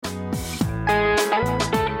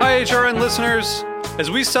HRN listeners.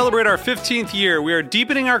 As we celebrate our 15th year, we are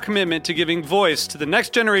deepening our commitment to giving voice to the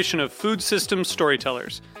next generation of food systems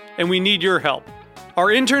storytellers, and we need your help. Our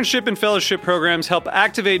internship and fellowship programs help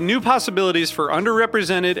activate new possibilities for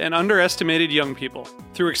underrepresented and underestimated young people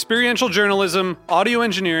through experiential journalism, audio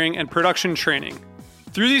engineering, and production training.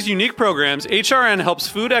 Through these unique programs, HRN helps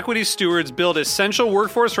food equity stewards build essential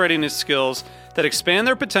workforce readiness skills that expand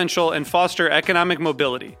their potential and foster economic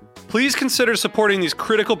mobility. Please consider supporting these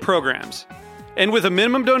critical programs. And with a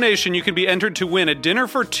minimum donation, you can be entered to win a dinner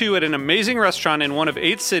for two at an amazing restaurant in one of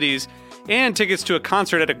 8 cities and tickets to a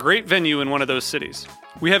concert at a great venue in one of those cities.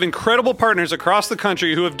 We have incredible partners across the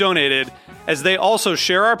country who have donated, as they also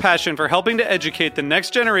share our passion for helping to educate the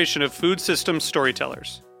next generation of food systems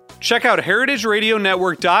storytellers. Check out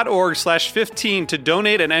heritageradionetwork.org/15 to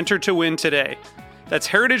donate and enter to win today. That's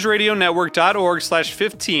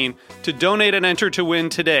heritageradionetwork.org/15 to donate and enter to win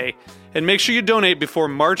today. And make sure you donate before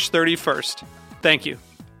March 31st. Thank you.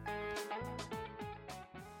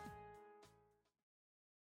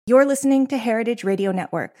 You're listening to Heritage Radio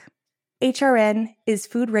Network. HRN is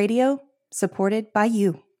food radio supported by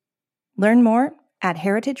you. Learn more at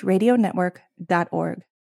heritageradionetwork.org.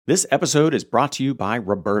 This episode is brought to you by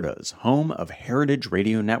Roberta's, home of Heritage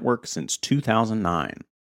Radio Network since 2009.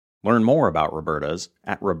 Learn more about Roberta's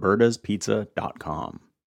at robertaspizza.com.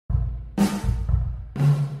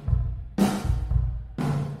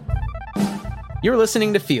 You're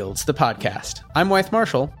listening to Fields, the podcast. I'm Wythe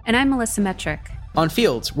Marshall. And I'm Melissa Metrick. On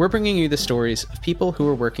Fields, we're bringing you the stories of people who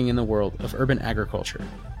are working in the world of urban agriculture.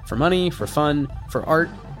 For money, for fun, for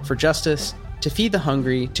art, for justice, to feed the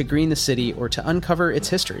hungry, to green the city, or to uncover its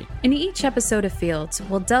history. In each episode of Fields,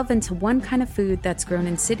 we'll delve into one kind of food that's grown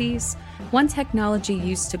in cities, one technology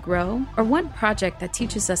used to grow, or one project that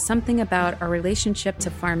teaches us something about our relationship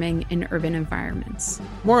to farming in urban environments.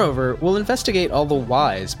 Moreover, we'll investigate all the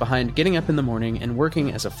whys behind getting up in the morning and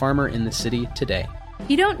working as a farmer in the city today.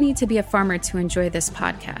 You don't need to be a farmer to enjoy this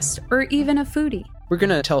podcast, or even a foodie. We're going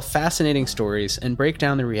to tell fascinating stories and break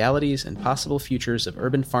down the realities and possible futures of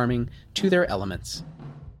urban farming to their elements.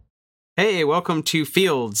 Hey, welcome to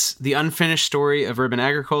Fields, the unfinished story of urban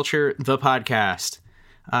agriculture, the podcast,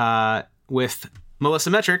 with Melissa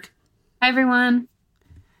Metrick. Hi, everyone.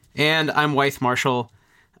 And I'm Wythe Marshall,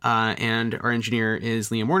 and our engineer is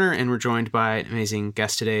Liam Warner, and we're joined by an amazing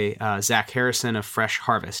guest today, Zach Harrison of Fresh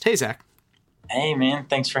Harvest. Hey, Zach. Hey, man.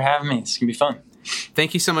 Thanks for having me. It's going to be fun.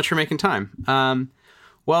 Thank you so much for making time.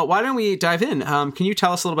 Well, why don't we dive in? Can you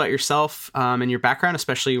tell us a little about yourself and your background,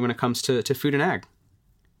 especially when it comes to food and ag?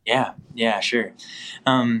 Yeah, sure.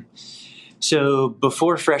 So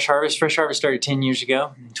before Fresh Harvest started 10 years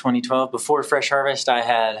ago, in 2012. Before Fresh Harvest, I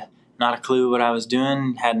had not a clue what I was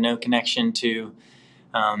doing, had no connection to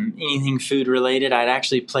anything food related. I'd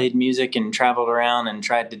actually played music and traveled around and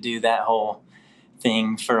tried to do that whole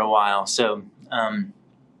thing for a while. So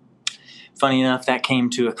funny enough, that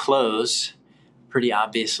came to a close pretty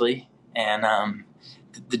obviously, and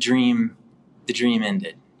the dream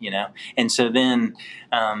ended, And so then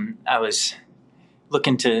I was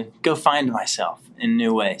looking to go find myself in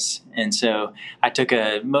new ways, and so I took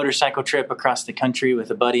a motorcycle trip across the country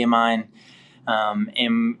with a buddy of mine,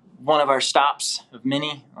 and one of our stops of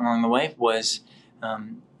many along the way was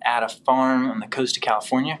at a farm on the coast of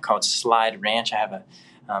California called Slide Ranch. I have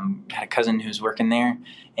had a cousin who's working there,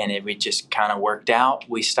 and we just kind of worked out.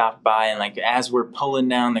 We stopped by, and as we're pulling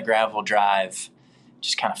down the gravel drive,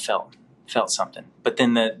 just kind of felt something. But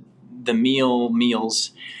then the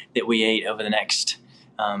meals that we ate over the next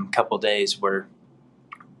couple days were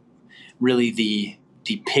really the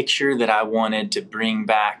picture that I wanted to bring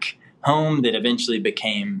back home that eventually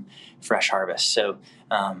became Fresh Harvest. So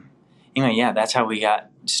anyway, that's how we got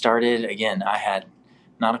started. Again, I had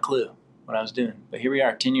not a clue what I was doing, but here we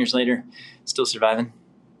are 10 years later, still surviving.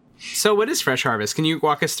 So what is Fresh Harvest? Can you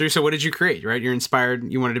walk us through? So what did you create, right? You're inspired.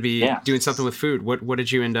 You wanted to be doing something with food. What did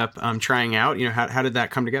you end up trying out? How did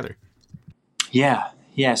that come together? Yeah.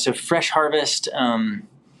 So Fresh Harvest,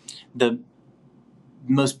 the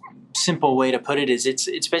most simple way to put it is it's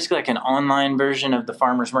basically like an online version of the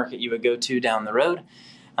farmer's market you would go to down the road.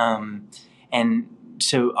 And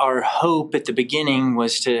so our hope at the beginning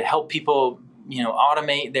was to help people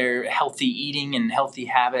automate their healthy eating and healthy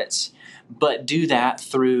habits, but do that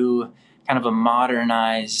through kind of a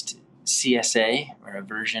modernized CSA or a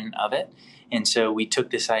version of it. And so we took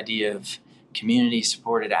this idea of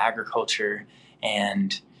community-supported agriculture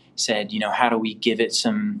and said, how do we give it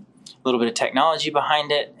a little bit of technology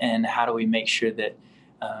behind it, and how do we make sure that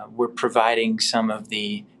we're providing some of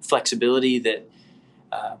the flexibility that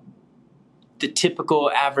the typical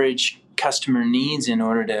average customer needs in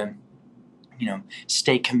order to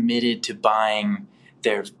stay committed to buying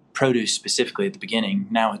their produce specifically at the beginning.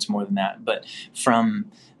 Now it's more than that, but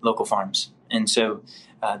from local farms. And so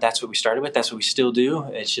that's what we started with. That's what we still do.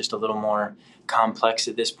 It's just a little more complex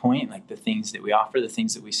at this point, like the things that we offer, the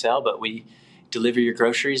things that we sell, but we deliver your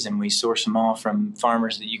groceries and we source them all from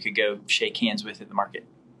farmers that you could go shake hands with at the market.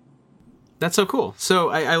 That's so cool. So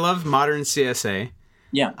I love modern CSA.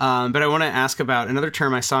 Yeah. But I want to ask about another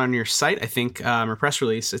term I saw on your site, I think, or press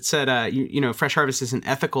release. It said, Fresh Harvest is an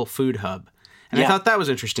ethical food hub. And I thought that was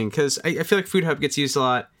interesting because I feel like food hub gets used a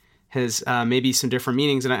lot, has maybe some different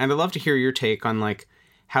meanings. And I'd love to hear your take on like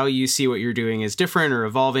how you see what you're doing as different or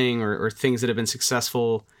evolving or things that have been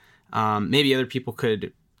successful. Maybe other people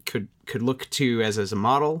could look to as a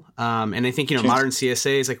model. And I think, Sure. modern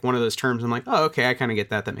CSA is like one of those terms. I'm like, oh, okay, I kind of get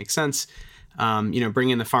that. That makes sense.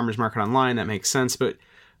 Bringing the farmer's market online, that makes sense. But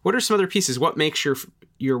what are some other pieces? What makes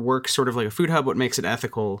your work sort of like a food hub? What makes it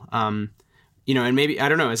ethical? And maybe, I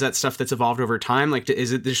don't know, is that stuff that's evolved over time? Like,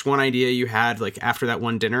 is it just one idea you had like after that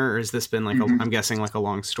one dinner, or has this been like, I'm guessing like a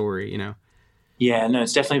long story, Yeah, no,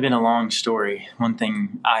 it's definitely been a long story. One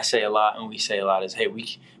thing I say a lot and we say a lot is, hey,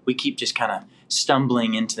 we keep just kind of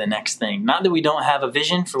stumbling into the next thing. Not that we don't have a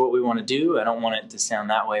vision for what we want to do. I don't want it to sound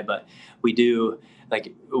that way, but we do.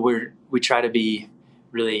 Like we try to be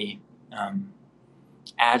really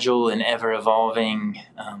agile and ever evolving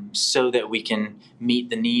so that we can meet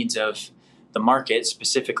the needs of the market,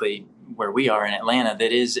 specifically where we are in Atlanta,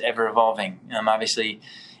 that is ever evolving. Obviously,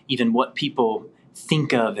 even what people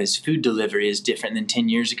think of as food delivery is different than 10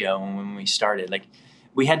 years ago when we started. Like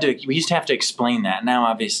we used to have to explain that. Now,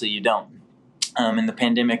 obviously, you don't. And the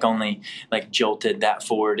pandemic only like jolted that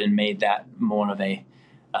forward and made that more of a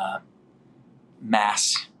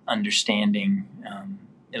mass understanding,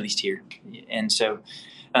 at least here. And so,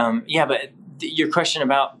 but your question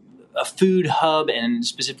about a food hub and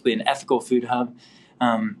specifically an ethical food hub,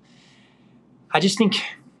 I just think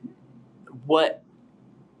what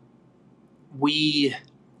we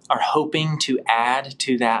are hoping to add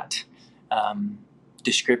to that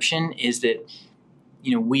description is that,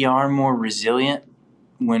 we are more resilient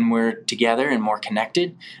when we're together and more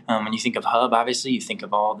connected. When you think of hub, obviously, you think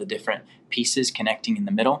of all the different pieces connecting in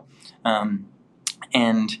the middle.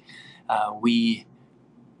 We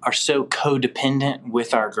are so codependent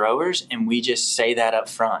with our growers, and we just say that up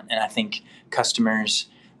front. And I think customers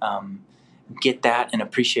get that and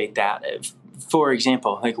appreciate that. For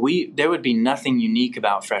example, there would be nothing unique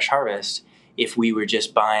about Fresh Harvest if we were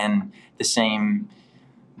just buying the same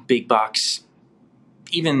big box,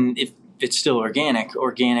 even if it's still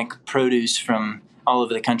organic produce from all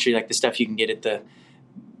over the country, like the stuff you can get at the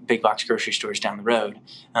big box grocery stores down the road.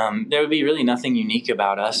 There would be really nothing unique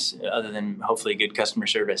about us other than hopefully good customer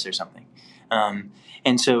service or something.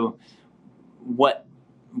 And so what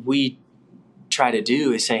we try to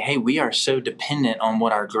do is say, hey, we are so dependent on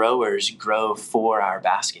what our growers grow for our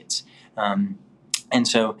baskets. And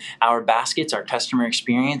so our baskets, our customer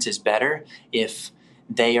experience is better if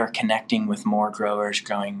they are connecting with more growers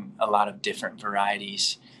growing a lot of different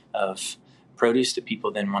varieties of produce that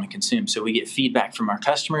people then want to consume. So we get feedback from our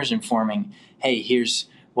customers informing, hey, here's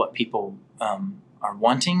what people are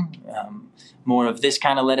wanting, more of this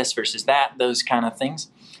kind of lettuce versus that, those kind of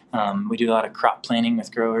things. We do a lot of crop planning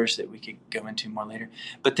with growers that we could go into more later.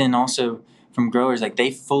 But then also from growers, like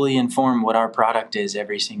they fully inform what our product is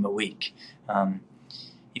every single week.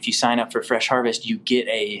 If you sign up for Fresh Harvest, you get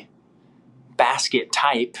a basket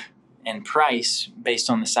type and price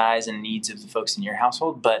based on the size and needs of the folks in your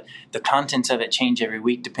household, but the contents of it change every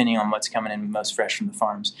week depending on what's coming in most fresh from the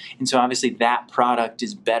farms. And so obviously that product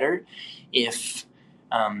is better if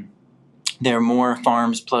there are more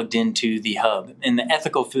farms plugged into the hub. And the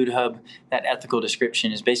ethical food hub, that ethical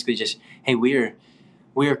description is basically just, hey, we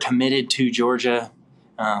are committed to Georgia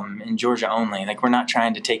and Georgia only. Like we're not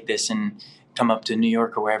trying to take this and come up to New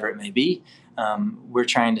York or wherever it may be. We're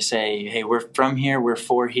trying to say, hey, we're from here, we're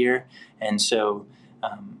for here. And so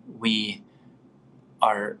we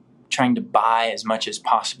are trying to buy as much as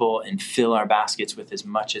possible and fill our baskets with as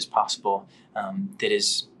much as possible that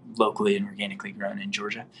is locally and organically grown in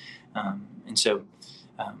Georgia. And so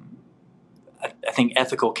I think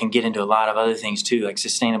ethical can get into a lot of other things too, like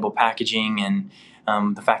sustainable packaging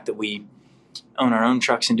and the fact that we own our own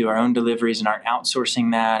trucks and do our own deliveries and aren't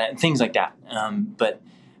outsourcing that and things like that.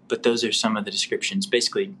 But those are some of the descriptions.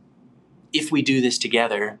 Basically, if we do this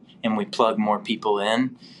together and we plug more people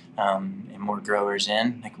in and more growers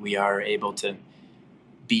in, like we are able to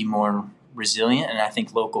be more resilient. And I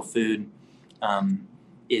think local food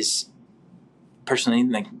is personally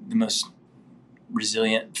like the most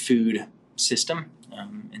resilient food system.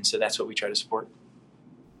 And so that's what we try to support.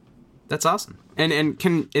 That's awesome.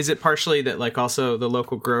 And is it partially that like also the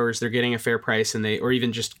local growers, they're getting a fair price and or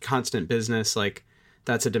even just constant business, like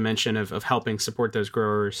that's a dimension of helping support those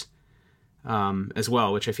growers as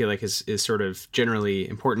well, which I feel like is sort of generally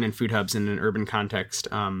important in food hubs in an urban context.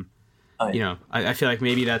 I feel like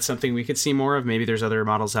maybe that's something we could see more of. Maybe there's other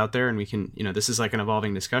models out there and we can, this is like an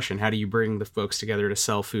evolving discussion. How do you bring the folks together to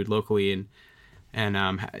sell food locally and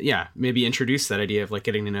maybe introduce that idea of like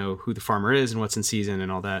getting to know who the farmer is and what's in season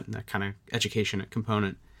and all that, and that kind of education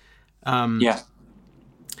component.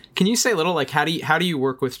 Can you say a little, like, how do you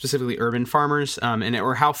work with specifically urban farmers,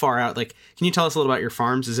 or how far out, like, can you tell us a little about your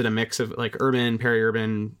farms? Is it a mix of like urban,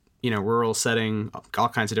 peri-urban, rural setting, all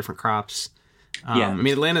kinds of different crops? I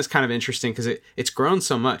mean, Atlanta's kind of interesting because it's grown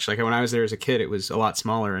so much. Like when I was there as a kid, it was a lot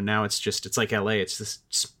smaller, and now it's like LA. It's this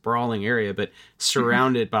sprawling area, but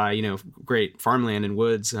surrounded by, great farmland and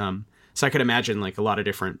woods. So I could imagine like a lot of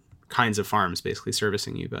different kinds of farms basically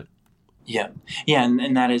servicing you, but. Yeah,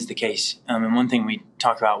 and that is the case. And one thing we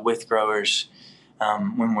talk about with growers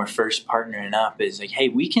when we're first partnering up is like, hey,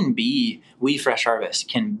 we Fresh Harvest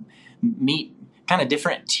can meet kind of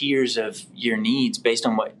different tiers of your needs based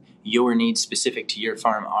on what your needs specific to your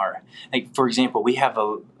farm are. Like, for example, we have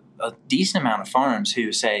a decent amount of farms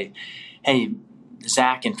who say, hey,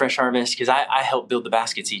 Zach and Fresh Harvest, because I help build the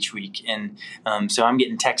baskets each week. And so I'm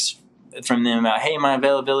getting texts from them about, hey, my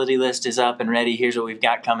availability list is up and ready. Here's what we've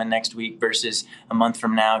got coming next week versus a month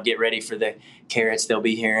from now. Get ready for the carrots. They'll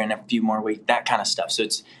be here in a few more weeks, that kind of stuff. So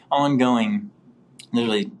it's ongoing,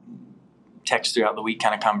 literally text throughout the week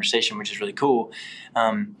kind of conversation, which is really cool.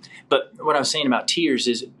 But what I was saying about tiers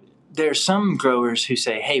is there are some growers who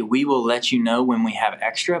say, hey, we will let you know when we have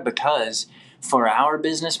extra, because for our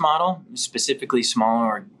business model, specifically small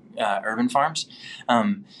or urban farms,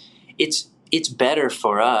 it's better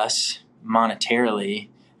for us monetarily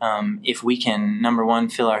if we can, number one,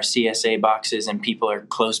 fill our CSA boxes and people are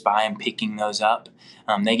close by and picking those up.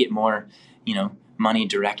 They get more, money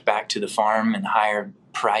direct back to the farm and higher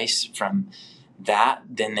price from that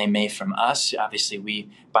than they may from us. Obviously, we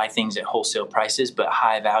buy things at wholesale prices, but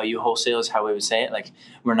high value wholesale is how we would say it. Like,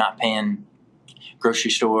 we're not paying grocery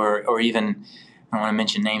store or even, I don't want to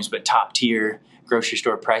mention names, but top tier grocery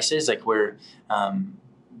store prices. Like we're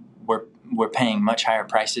paying much higher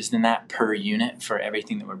prices than that per unit for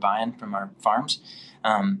everything that we're buying from our farms.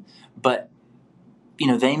 But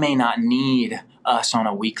they may not need us on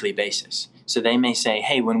a weekly basis. So they may say,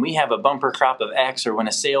 hey, when we have a bumper crop of X, or when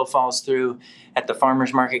a sale falls through at the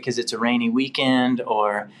farmer's market because it's a rainy weekend,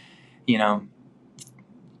 or,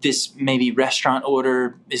 this maybe restaurant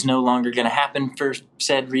order is no longer going to happen for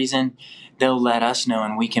said reason, they'll let us know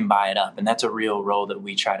and we can buy it up. And that's a real role that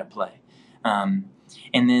we try to play. And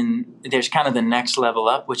then there's kind of the next level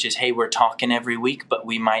up, which is, hey, we're talking every week, but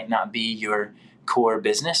we might not be your core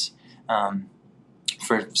business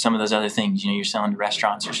for some of those other things. You're selling to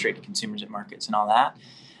restaurants or straight to consumers at markets and all that.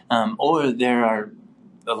 Or there are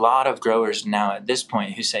a lot of growers now at this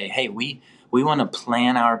point who say, hey, we want to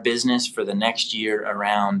plan our business for the next year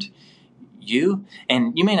around you.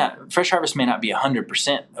 And Fresh Harvest may not be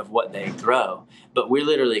 100% of what they grow, but we're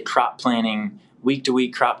literally crop planning week to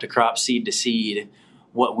week, crop to crop, seed to seed,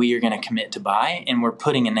 what we are going to commit to buy, and we're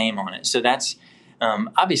putting a name on it. So that's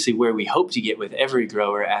obviously where we hope to get with every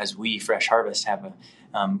grower as we Fresh Harvest have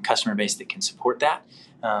a customer base that can support that.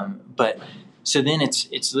 But so then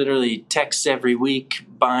it's literally texts every week,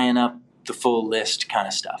 buying up the full list kind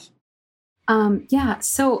of stuff.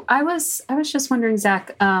 So I was just wondering,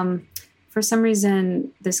 Zach, for some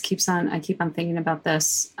reason I keep on thinking about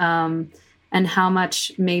this, and how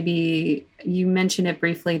much maybe you mentioned it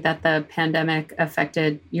briefly that the pandemic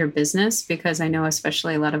affected your business, because I know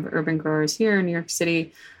especially a lot of urban growers here in New York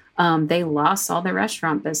City, they lost all their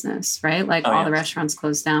restaurant business, right? Like the restaurants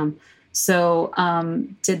closed down. So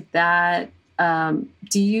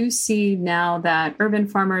do you see now that urban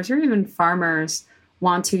farmers or even farmers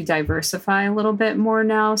want to diversify a little bit more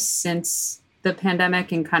now since the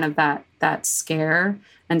pandemic and kind of that scare?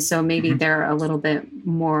 And so maybe they're a little bit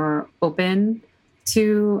more open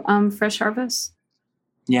to Fresh Harvest?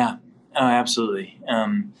 Yeah, absolutely.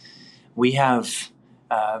 We have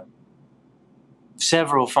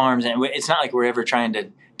several farms, and it's not like we're ever trying to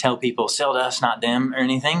tell people, sell to us, not them, or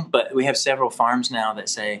anything, but we have several farms now that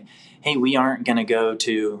say, hey, we aren't going to go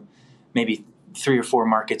to maybe 3 or 4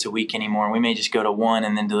 markets a week anymore. We may just go to one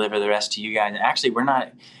and then deliver the rest to you guys. And actually, we're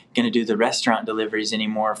not going to do the restaurant deliveries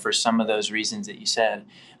anymore for some of those reasons that you said.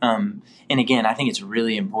 And again, I think it's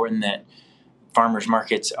really important that farmers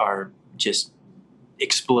markets are just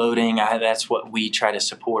exploding. That's what we try to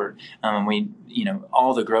support.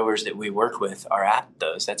 All the growers that we work with are at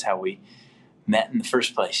those. That's how we met in the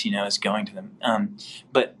first place, is going to them.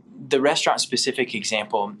 But the restaurant-specific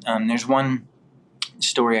example, there's one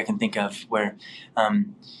story I can think of where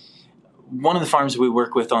one of the farms we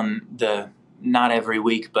work with on the not every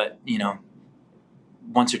week, but,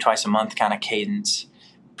 once or twice a month kind of cadence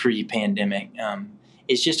pre-pandemic,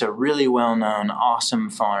 it's just a really well-known, awesome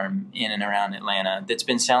farm in and around Atlanta that's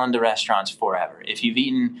been selling to restaurants forever. If you've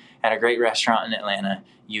eaten at a great restaurant in Atlanta,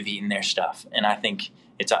 you've eaten their stuff. And I think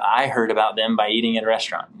I heard about them by eating at a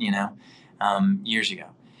restaurant, years ago.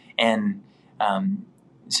 And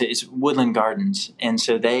so it's Woodland Gardens. And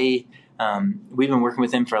so we've been working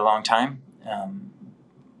with them for a long time,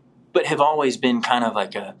 but have always been kind of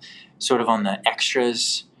like a sort of on the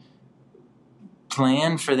extras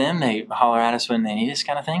plan for them. They holler at us when they need us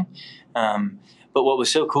kind of thing. But what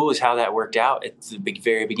was so cool is how that worked out at the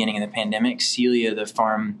very beginning of the pandemic. Celia, the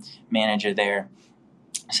farm manager there,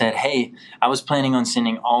 said, "Hey, I was planning on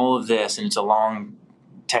sending all of this," and it's a long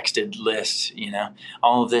texted list,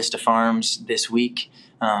 all of this to farms this week.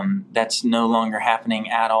 That's no longer happening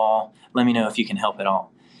at all. Let me know if you can help at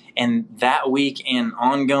all. And that week and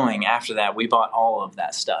ongoing after that, we bought all of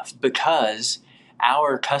that stuff because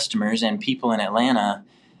our customers and people in Atlanta,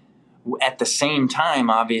 at the same time,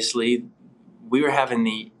 obviously, we were having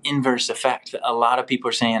the inverse effect. A lot of people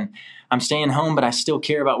are saying, I'm staying home, but I still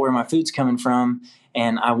care about where my food's coming from,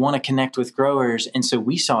 and I want to connect with growers. And so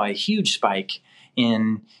we saw a huge spike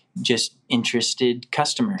in just interested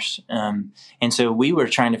customers. And so we were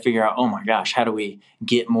trying to figure out, oh my gosh, how do we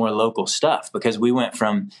get more local stuff? Because we went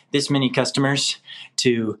from this many customers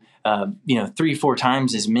to 3-4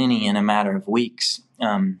 times as many in a matter of weeks.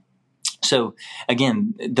 So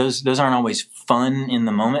again, those aren't always fun in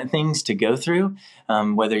the moment things to go through,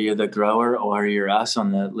 whether you're the grower or you're us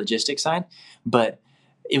on the logistics side. But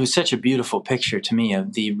it was such a beautiful picture to me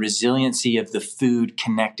of the resiliency of the food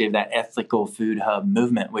connective, that ethical food hub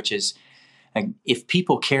movement, which is if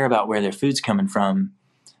people care about where their food's coming from,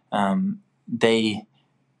 they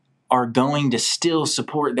are going to still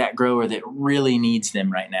support that grower that really needs them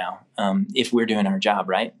right now, if we're doing our job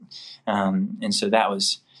right. And so that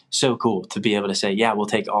was so cool to be able to say, yeah, we'll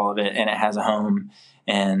take all of it, and it has a home,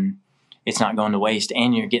 and it's not going to waste,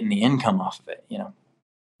 and you're getting the income off of it,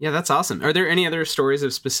 Yeah, that's awesome. Are there any other stories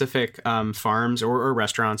of specific farms or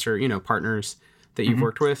restaurants or, partners that you've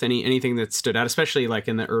worked with? Anything that stood out, especially like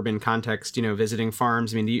in the urban context, visiting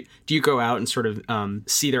farms? I mean, do you go out and sort of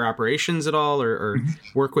see their operations at all or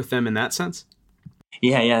work with them in that sense?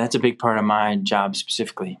 Yeah, that's a big part of my job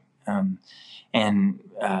specifically. And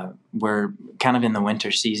we're kind of in the winter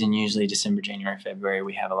season, usually December, January, February.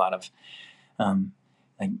 We have a lot of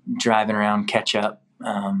like driving around, catch up,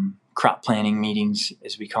 crop planning meetings,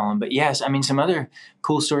 as we call them. But yes, I mean, some other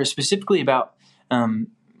cool stories specifically about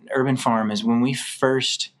Urban Farm is when we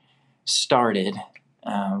first started,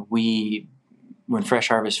 when Fresh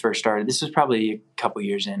Harvest first started, this was probably a couple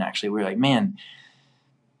years in, actually, we were like, man,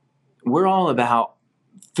 we're all about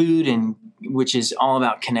food, and which is all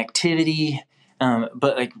about connectivity.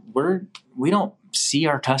 But like we don't see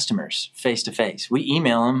our customers face to face. We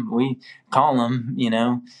email them, we call them,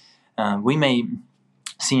 we may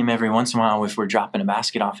see them every once in a while if we're dropping a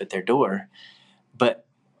basket off at their door, but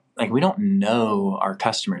like we don't know our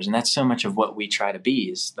customers. And that's so much of what we try to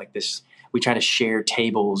be is like this, we try to share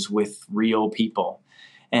tables with real people.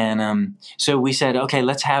 And so we said, okay,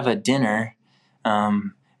 let's have a dinner.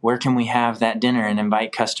 Where can we have that dinner and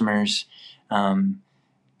invite customers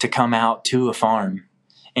to come out to a farm?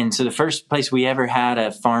 And so the first place we ever had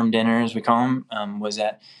a farm dinner, as we call them, was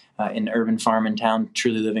at an urban farm in town,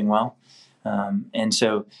 Truly Living Well. And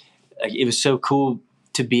so it was so cool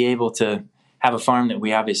to be able to have a farm that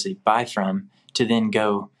we obviously buy from to then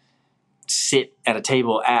go sit at a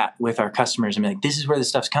table with our customers and be like, this is where the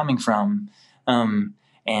stuff's coming from.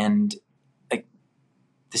 And like,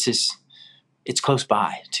 it's close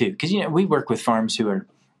by too. Cause we work with farms who are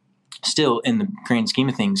still in the grand scheme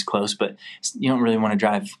of things close, but you don't really want to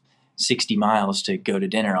drive 60 miles to go to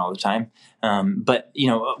dinner all the time. But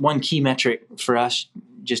one key metric for us,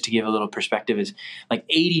 just to give a little perspective, is like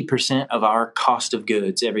 80% of our cost of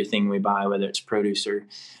goods, everything we buy, whether it's produce or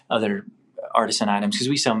other artisan items, because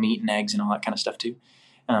we sell meat and eggs and all that kind of stuff too.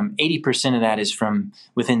 80% of that is from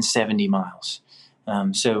within 70 miles.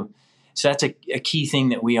 So that's a key thing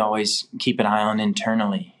that we always keep an eye on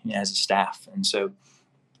internally as a staff. And so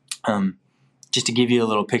just to give you a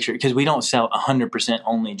little picture, because we don't sell 100%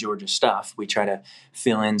 only Georgia stuff. We try to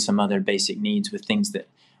fill in some other basic needs with things that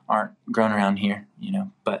aren't grown around here,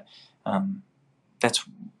 but that's,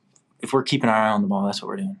 if we're keeping our eye on the ball, that's what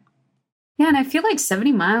we're doing. Yeah, and I feel like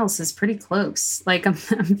 70 miles is pretty close. Like I'm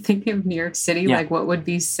thinking of New York City, Yeah. like what would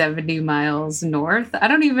be 70 miles north? I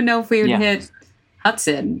don't even know if we would Yeah. hit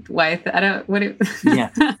Hudson. Wythe. I don't. What? Yeah.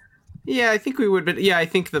 Yeah, I think we would, but yeah, I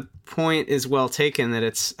think the point is well taken that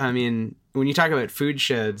it's, I mean, when you talk about food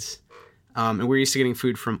sheds, and we're used to getting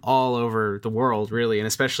food from all over the world, really, and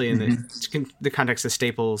especially in the context of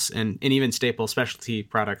staples and even staple specialty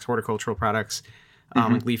products, horticultural products,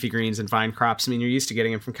 like leafy greens and vine crops. I mean, you're used to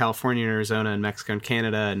getting them from California and Arizona and Mexico and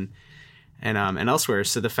Canada and elsewhere.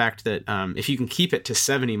 So the fact that if you can keep it to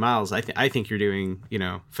 70 miles, I think you're doing,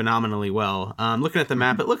 phenomenally well. Looking at the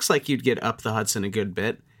map, it looks like you'd get up the Hudson a good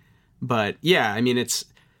bit. But yeah, I mean, it's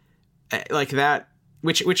like that,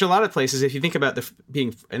 which a lot of places, if you think about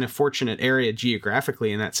being in a fortunate area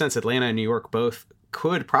geographically in that sense, Atlanta and New York both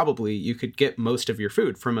you could get most of your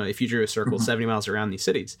food from if you drew a circle 70 miles around these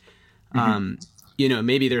cities.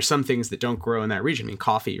 Maybe there's some things that don't grow in that region, I mean,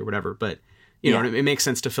 coffee or whatever, but it makes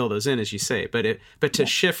sense to fill those in, as you say, but to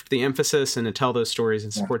shift the emphasis and to tell those stories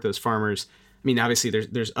and support those farmers. I mean, obviously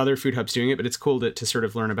there's other food hubs doing it, but it's cool to sort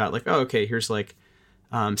of learn about like, oh, okay, here's like,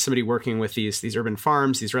 somebody working with these urban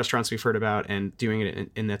farms, these restaurants we've heard about, and doing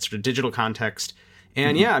it in that sort of digital context.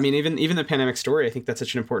 And yeah, I mean, even the pandemic story, I think that's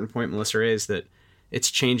such an important point Melissa raised, that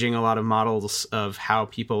it's changing a lot of models of how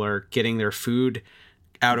people are getting their food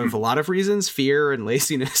out of a lot of reasons, fear and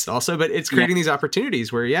laziness also, but it's creating these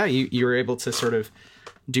opportunities where, you're able to sort of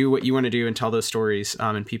do what you want to do and tell those stories,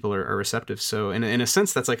 and people are receptive. So in a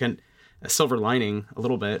sense, that's like a silver lining a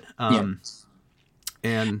little bit. And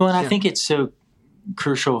I think it's so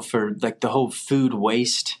crucial for like the whole food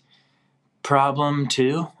waste problem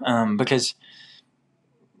too, because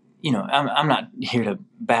I'm not here to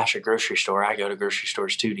bash a grocery store. I go to grocery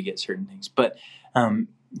stores too to get certain things, but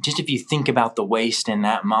just if you think about the waste in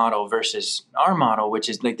that model versus our model, which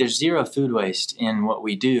is like there's zero food waste in what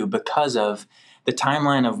we do because of the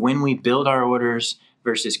timeline of when we build our orders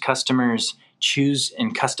versus customers choose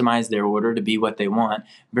and customize their order to be what they want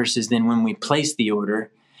versus then when we place the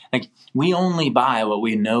order. Like we only buy what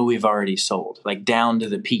we know we've already sold, like down to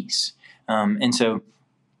the piece. And so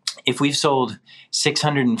if we've sold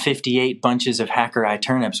 658 bunches of Hacker Eye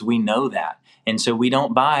turnips, we know that. And so we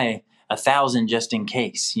don't buy 1,000 just in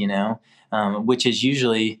case, which is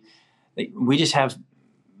usually, we just have,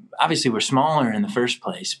 obviously we're smaller in the first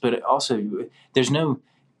place, but also there's no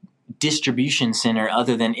distribution center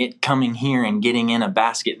other than it coming here and getting in a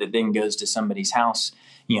basket that then goes to somebody's house,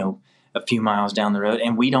 a few miles down the road,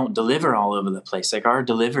 and we don't deliver all over the place. Like our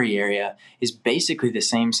delivery area is basically the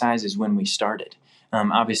same size as when we started.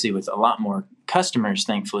 Obviously with a lot more customers,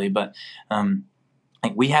 thankfully, but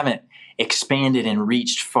like we haven't expanded and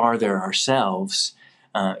reached farther ourselves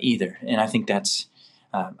either. And I think that's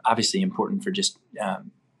obviously important for just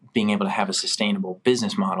being able to have a sustainable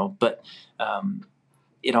business model, but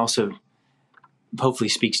it also hopefully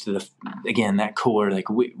speaks to that core, like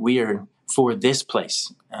we are for this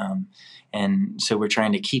place. And so we're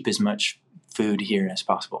trying to keep as much food here as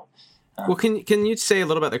possible. Well, can you say a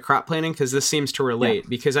little about the crop planning? Because this seems to relate,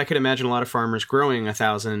 because I could imagine a lot of farmers growing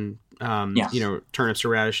 1,000, turnips or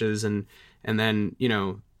radishes and then,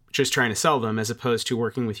 just trying to sell them as opposed to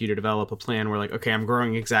working with you to develop a plan where like, okay, I'm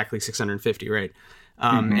growing exactly 650, right?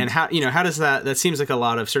 And how does that seems like a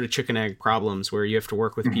lot of sort of chicken egg problems where you have to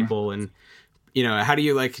work with people and, how do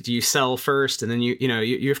you sell first and then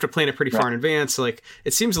you have to plan it pretty far in advance. So like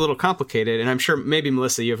it seems a little complicated, and I'm sure maybe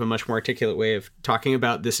Melissa, you have a much more articulate way of talking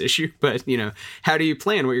about this issue, but how do you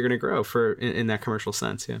plan what you're going to grow for in that commercial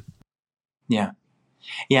sense? Yeah.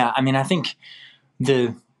 I mean, I think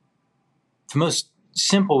the most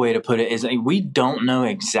simple way to put it is we don't know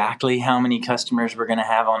exactly how many customers we're going to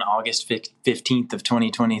have on August 15th of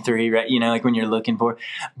 2023, right? Like when you're looking for,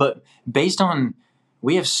 but based on,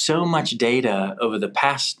 we have so much data over the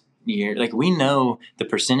past year. Like we know the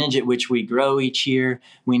percentage at which we grow each year.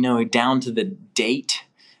 We know down to the date,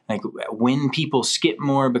 like when people skip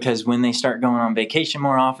more because when they start going on vacation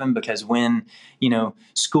more often, because when,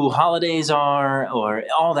 school holidays are, or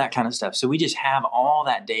all that kind of stuff. So we just have all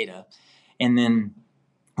that data. And then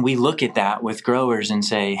we look at that with growers and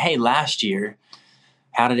say, hey, last year,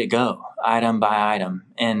 how did it go? Item by item.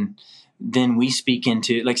 And then we speak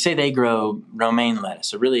into, like, say they grow romaine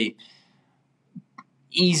lettuce, a really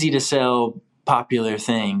easy to sell, popular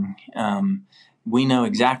thing. We know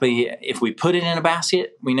exactly if we put it in a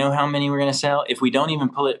basket, we know how many we're going to sell. If we don't even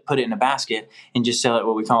put it in a basket and just sell it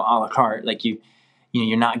what we call a la carte, like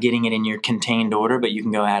you're not getting it in your contained order, but you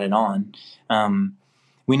can go add it on.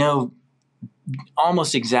 We know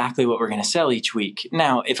almost exactly what we're going to sell each week.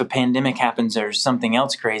 Now, if a pandemic happens or something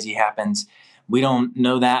else crazy happens, we don't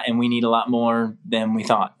know that and we need a lot more than we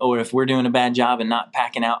thought. Or if we're doing a bad job and not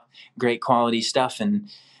packing out great quality stuff and,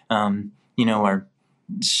 are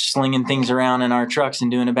slinging things around in our trucks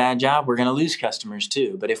and doing a bad job, we're going to lose customers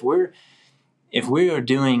too. But if we are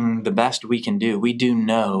doing the best we can do, we do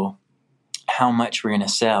know how much we're going to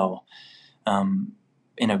sell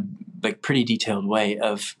in a pretty detailed way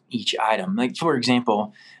of each item. Like, for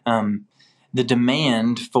example, the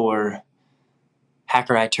demand for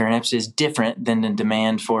hacker eye turnips is different than the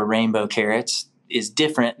demand for rainbow carrots, is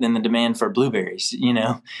different than the demand for blueberries.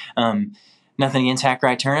 Nothing against hacker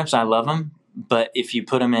eye turnips. I love them. But if you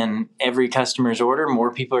put them in every customer's order,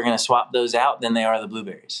 more people are going to swap those out than they are the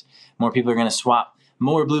blueberries. More people are going to swap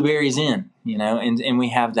more blueberries in, and we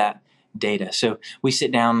have that data. So we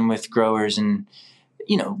sit down with growers and,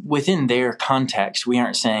 within their context, we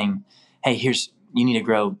aren't saying, hey, you need to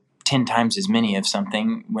grow 10 times as many of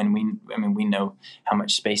something when we know how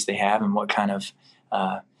much space they have and what kind of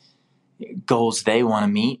goals they want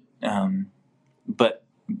to meet. But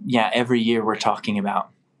yeah, every year we're talking about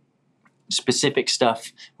specific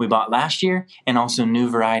stuff we bought last year and also new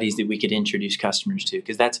varieties that we could introduce customers to,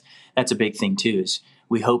 because that's a big thing too, is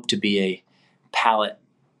we hope to be a palate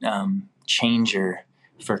changer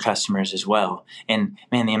for customers as well. And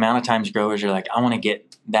man, the amount of times growers are like, I want to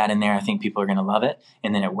get that in there, I think people are going to love it,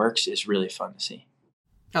 and then it works, is really fun to see.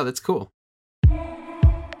 Oh, that's cool.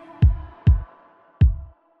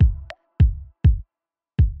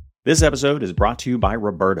 This episode is brought to you by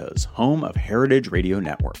Roberta's, home of Heritage Radio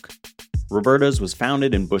Network. Roberta's was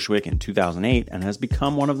founded in Bushwick in 2008 and has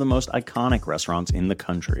become one of the most iconic restaurants in the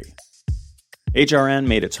country. HRN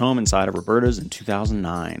made its home inside of Roberta's in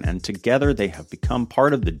 2009, and together they have become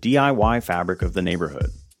part of the DIY fabric of the neighborhood.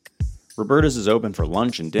 Roberta's is open for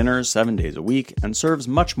lunch and dinners 7 days a week and serves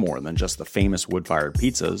much more than just the famous wood-fired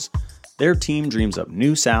pizzas. Their team dreams up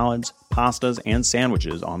new salads, pastas, and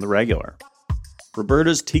sandwiches on the regular.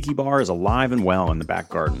 Roberta's Tiki Bar is alive and well in the back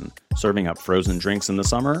garden, serving up frozen drinks in the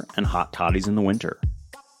summer and hot toddies in the winter.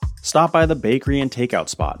 Stop by the bakery and takeout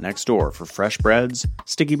spot next door for fresh breads,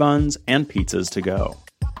 sticky buns, and pizzas to go.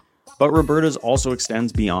 But Roberta's also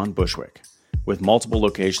extends beyond Bushwick, with multiple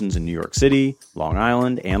locations in New York City, Long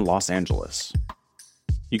Island, and Los Angeles.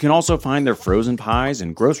 You can also find their frozen pies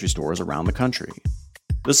in grocery stores around the country.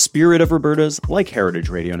 The spirit of Roberta's, like Heritage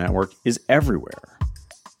Radio Network, is everywhere.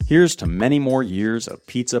 Here's to many more years of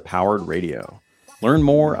pizza-powered radio. Learn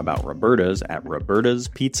more about Roberta's at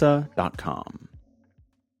robertaspizza.com.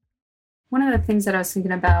 One of the things that I was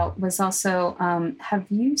thinking about was also, have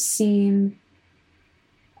you seen,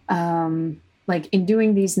 in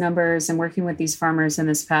doing these numbers and working with these farmers in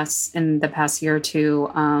the past year or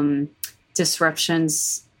two,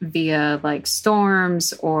 disruptions via like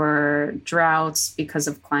storms or droughts because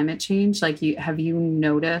of climate change? Have you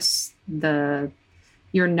noticed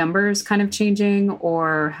your numbers kind of changing,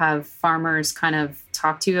 or have farmers kind of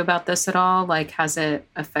talked to you about this at all? Has it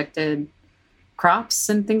affected crops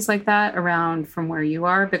and things like that around from where you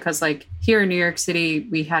are? Because here in New York City,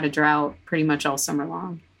 we had a drought pretty much all summer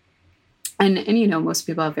long. And most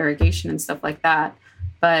people have irrigation and stuff like that.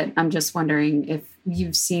 But I'm just wondering if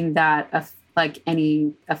you've seen that,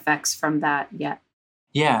 any effects from that yet.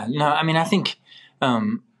 Yeah, no, I think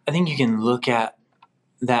you can look at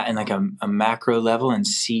that in a macro level and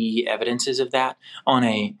see evidences of that. On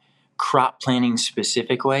a crop planting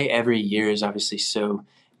specific way, every year is obviously so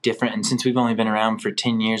different. And since we've only been around for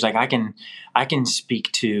 10 years, I can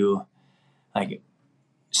speak to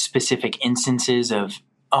specific instances of,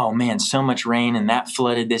 oh man, so much rain and that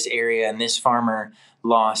flooded this area and this farmer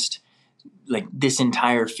lost this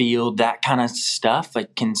entire field, that kind of stuff.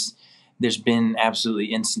 There's been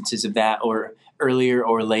absolutely instances of that, or earlier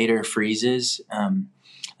or later freezes.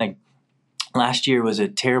 Last year was a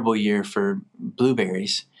terrible year for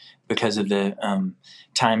blueberries because of the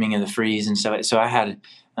timing of the freeze and stuff. So I had,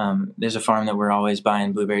 there's a farm that we're always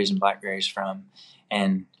buying blueberries and blackberries from.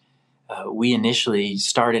 And we initially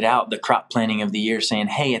started out the crop planting of the year saying,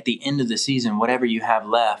 hey, at the end of the season, whatever you have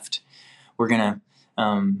left, we're going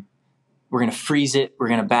to freeze it. We're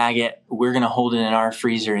going to bag it. We're going to hold it in our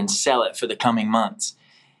freezer and sell it for the coming months.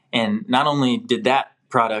 And not only did that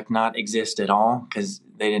product not exist at all because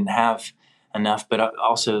they didn't have enough, but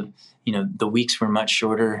also, the weeks were much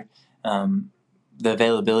shorter. The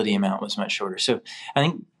availability amount was much shorter. So I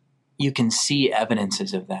think you can see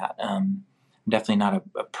evidences of that. I'm definitely not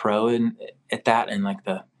a pro at that in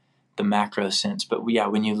the macro sense, but yeah,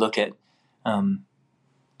 when you look at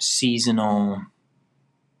seasonal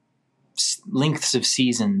lengths of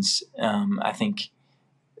seasons, I think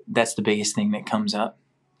that's the biggest thing that comes up.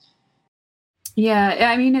 Yeah,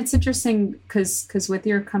 I mean, it's interesting because with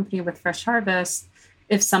your company, with Fresh Harvest,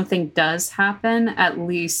 if something does happen, at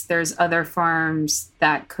least there's other farms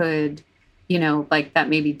that could, like that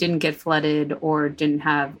maybe didn't get flooded or didn't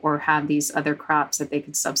have or have these other crops that they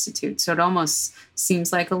could substitute. So it almost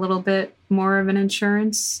seems like a little bit more of an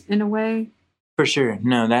insurance in a way. For sure.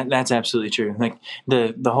 No, that's absolutely true. Like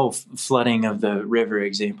the whole flooding of the river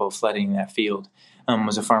example, flooding that field,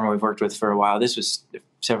 was a farmer we've worked with for a while. This was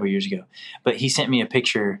several years ago, but he sent me a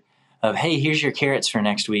picture of, hey, here's your carrots for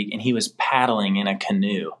next week. And he was paddling in a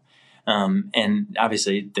canoe. And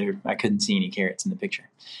obviously I couldn't see any carrots in the picture.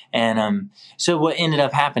 And so what ended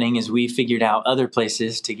up happening is we figured out other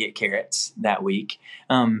places to get carrots that week.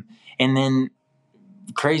 And then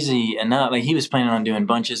crazy enough, like he was planning on doing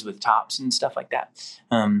bunches with tops and stuff like that.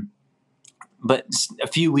 But a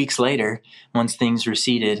few weeks later, once things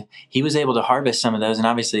receded, he was able to harvest some of those. And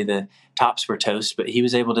obviously the tops were toast, but he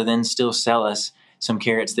was able to then still sell us some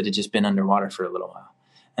carrots that had just been underwater for a little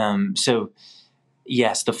while. So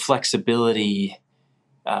yes, the flexibility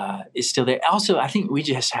is still there. Also, I think we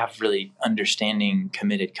just have really understanding,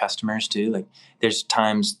 committed customers too. Like there's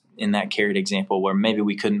times in that carrot example where maybe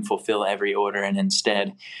we couldn't fulfill every order, and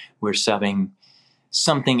instead we're subbing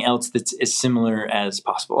something else that's as similar as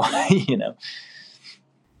possible.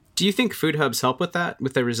 Do you think food hubs help with that,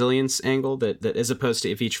 with the resilience angle, that as opposed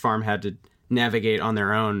to if each farm had to navigate on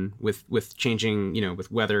their own with changing,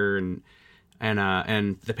 with weather and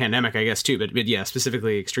the pandemic, I guess too, but yeah,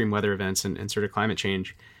 specifically extreme weather events and sort of climate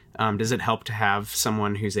change. Does it help to have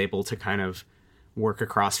someone who's able to kind of work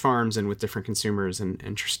across farms and with different consumers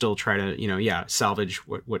and still try to, salvage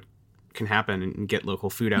what can happen and get local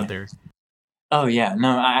food out there? Oh yeah,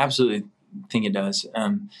 no, I absolutely think it does.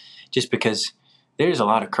 Just because there's a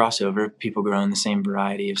lot of crossover, people growing the same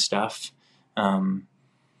variety of stuff. And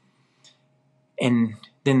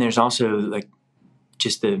then there's also like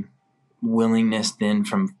just the willingness then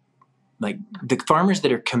from like the farmers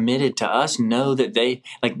that are committed to us know that they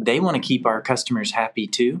want to keep our customers happy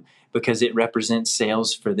too, because it represents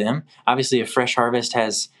sales for them. Obviously, if Fresh Harvest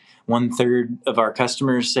has 1/3 of our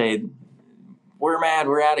customers say, we're mad,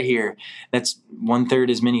 we're out of here, that's 1/3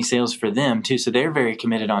 as many sales for them too. So they're very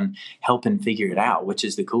committed on helping figure it out, which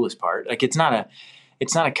is the coolest part. Like it's not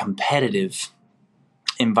a competitive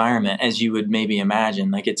environment as you would maybe imagine.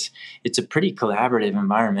 Like it's a pretty collaborative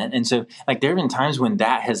environment. And so like there have been times when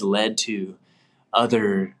that has led to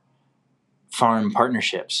other farm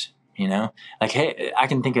partnerships, like, hey, I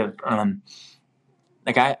can think of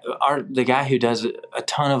the guy who does a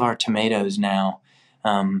ton of our tomatoes now.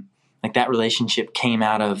 Like that relationship came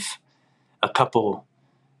out of a couple,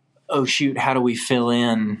 oh shoot, how do we fill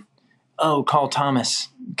in? Oh, call Thomas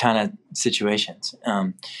kind of situations,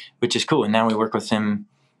 which is cool. And now we work with him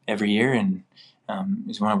every year, and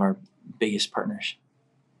he's one of our biggest partners.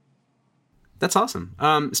 That's awesome.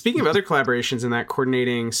 Speaking of other collaborations in that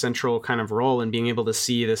coordinating central kind of role and being able to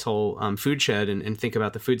see this whole food shed and think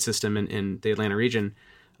about the food system in the Atlanta region,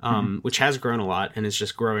 which has grown a lot and is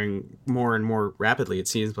just growing more and more rapidly, it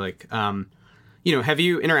seems like. Have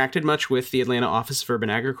you interacted much with the Atlanta Office of Urban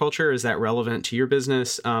Agriculture? Is that relevant to your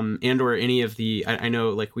business? And or any of the, I know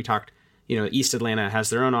like we talked, East Atlanta has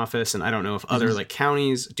their own office, and I don't know if other like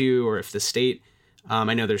counties do or if the state.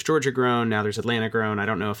 I know there's Georgia grown, now there's Atlanta grown. I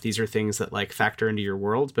don't know if these are things that like factor into your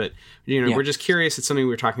world, but we're just curious. It's something we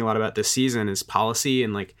were talking a lot about this season is policy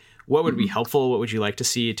and like what would be helpful? What would you like to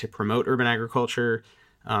see to promote urban agriculture,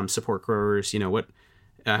 support growers?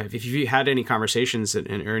 If you had any conversations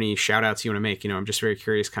or any shout outs you want to make, I'm just very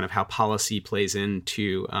curious kind of how policy plays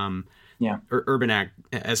into urban ag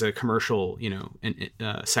as a commercial,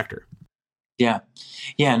 sector. Yeah.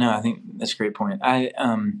 No, I think that's a great point.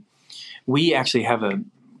 We actually have a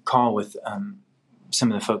call with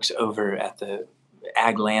some of the folks over at the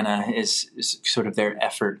Aglanta is sort of their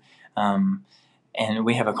effort. And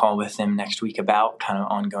we have a call with them next week about kind of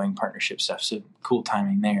ongoing partnership stuff. So cool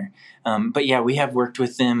timing there. But yeah, we have worked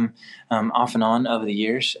with them off and on over the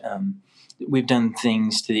years. We've done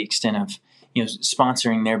things to the extent of,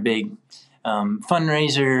 sponsoring their big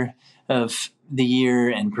fundraiser of the year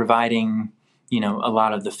and providing a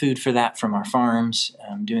lot of the food for that from our farms,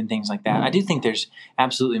 doing things like that. I do think there's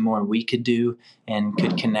absolutely more we could do and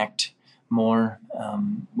could connect more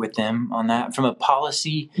with them on that. From a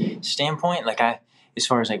policy standpoint, as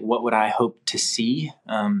far as what would I hope to see,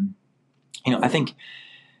 I think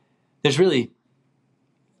there's really,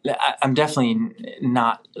 I'm definitely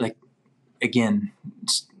not again,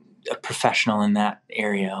 a professional in that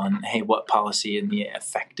area on, hey, what policy and the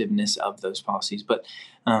effectiveness of those policies. But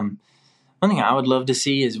one thing I would love to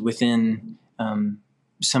see is within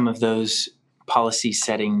some of those policy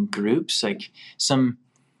setting groups, like some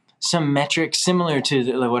metrics similar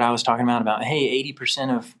to what I was talking about, hey,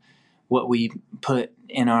 80% of what we put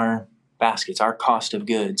in our baskets, our cost of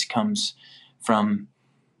goods, comes from,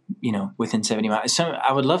 within 70 miles. So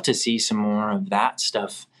I would love to see some more of that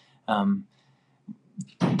stuff.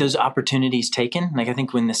 Those opportunities taken. Like, I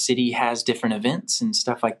think when the city has different events and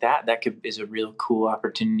stuff like that, is a real cool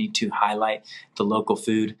opportunity to highlight the local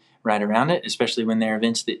food right around it, especially when there are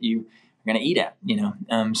events that you are going to eat at,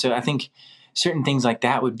 So I think certain things like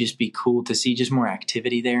that would just be cool to see, just more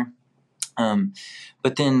activity there.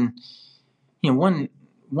 But then,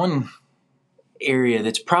 one area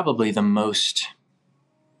that's probably the most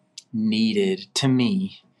needed to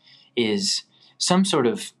me is some sort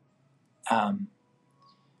of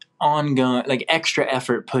ongoing, like, extra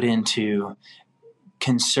effort put into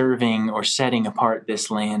conserving or setting apart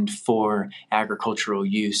this land for agricultural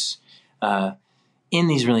use in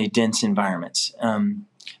these really dense environments.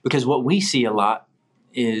 Because what we see a lot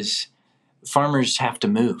is farmers have to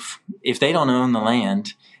move. If they don't own the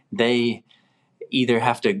land, they either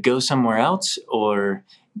have to go somewhere else or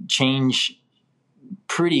change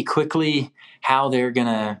pretty quickly how they're going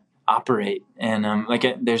to operate. And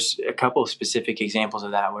there's a couple of specific examples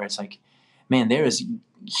of that where it's like, man, there is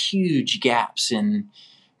huge gaps in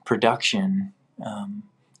production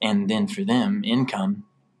and then for them income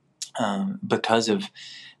because of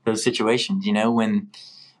those situations.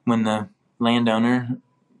 When the landowner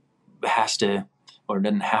has to, or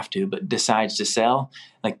doesn't have to, but decides to sell,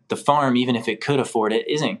 like, the farm, even if it could afford it,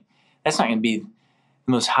 that's not going to be the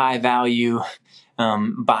most high value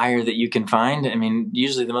buyer that you can find. I mean,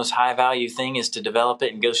 usually the most high value thing is to develop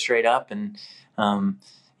it and go straight up, and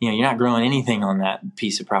you're not growing anything on that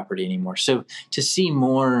piece of property anymore. So to see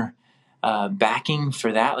more backing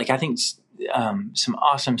for that, like, I think some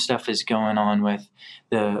awesome stuff is going on with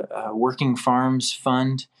the Working Farms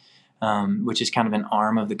Fund, which is kind of an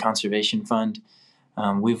arm of the Conservation Fund.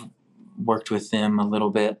 We've worked with them a little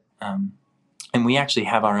bit, and we actually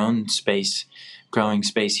have our own growing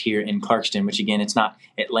space here in Clarkston, which, again, it's not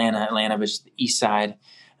Atlanta, but it's the east side,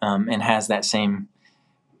 and has that same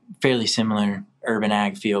fairly similar urban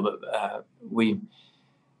ag feel. But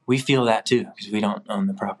we feel that too, because we don't own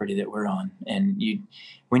the property that we're on. And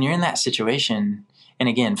when you're in that situation, and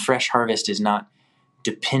again, Fresh Harvest is not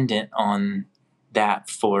dependent on that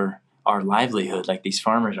for our livelihood like these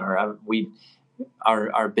farmers are.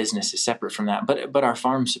 Our business is separate from that, but our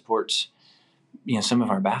farm supports some of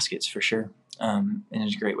our baskets for sure. And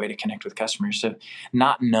it's a great way to connect with customers. So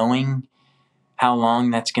not knowing how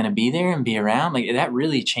long that's going to be there and be around, like, that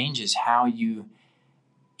really changes how you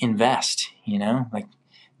invest, like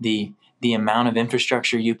the amount of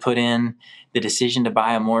infrastructure you put in, the decision to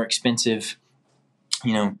buy a more expensive,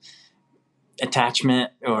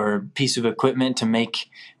 attachment or piece of equipment to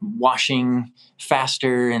make washing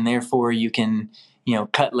faster, and therefore you can,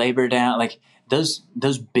 cut labor down. Like, those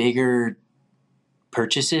bigger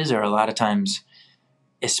purchases are a lot of times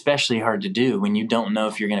especially hard to do when you don't know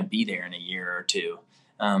if you're going to be there in a year or two.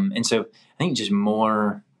 And so I think just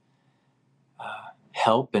more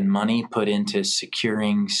help and money put into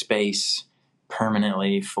securing space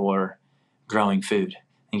permanently for growing food.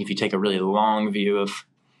 I think if you take a really long view of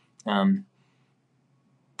the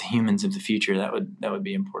humans of the future, that would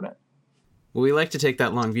be important. Well, we like to take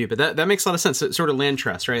that long view, but that makes a lot of sense. It's sort of land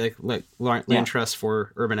trust, right? Like land trust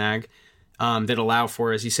for urban ag that allow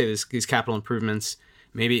for, as you say, these capital improvements.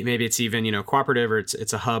 Maybe it's even cooperative, or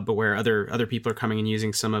it's a hub where other people are coming and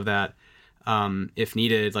using some of that if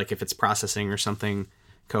needed, like if it's processing or something,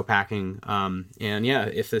 co-packing. And yeah,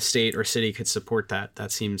 if the state or city could support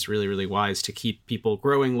that seems really, really wise to keep people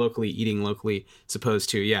growing locally, eating locally, as opposed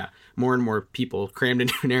to, more and more people crammed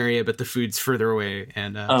into an area, but the food's further away.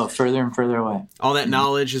 And further and further away. All that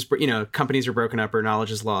knowledge is, companies are broken up, or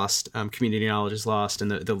knowledge is lost, community knowledge is lost, and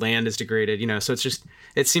the land is degraded, so it's just,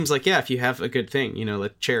 it seems like, if you have a good thing,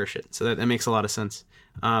 let's cherish it. So that makes a lot of sense.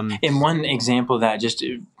 And one example of that, just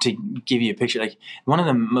to give you a picture, like, one of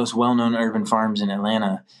the most well-known urban farms in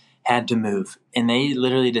Atlanta had to move, and they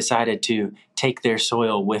literally decided to take their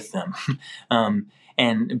soil with them.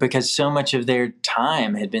 And because so much of their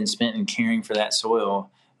time had been spent in caring for that soil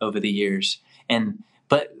over the years.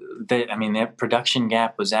 But that production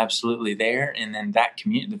gap was absolutely there. And then that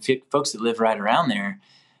community, the folks that live right around there,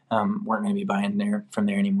 weren't going to be buying from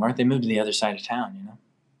there anymore. They moved to the other side of town,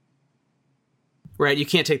 Right, you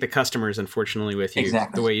can't take the customers, unfortunately, with you.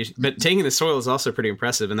 Exactly. The way but taking the soil is also pretty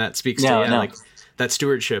impressive, and that speaks to like that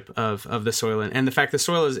stewardship of the soil, and the fact the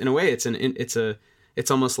soil is, in a way,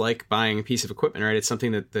 it's almost like buying a piece of equipment, right? It's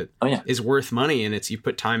something that is worth money, and you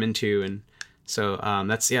put time into, and So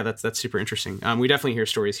that's super interesting. We definitely hear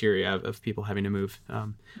stories here of people having to move,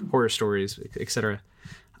 horror stories, etc.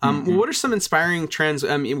 Well, what are some inspiring trends?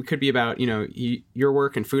 It could be about, your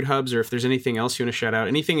work in food hubs, or if there's anything else you want to shout out,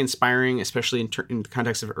 anything inspiring, especially in the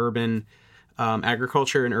context of urban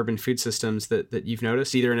agriculture and urban food systems that you've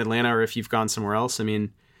noticed, either in Atlanta or if you've gone somewhere else. I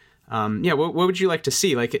mean, what would you like to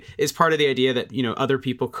see? Like, is part of the idea that, other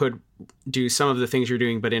people could do some of the things you're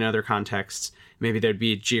doing, but in other contexts, maybe there'd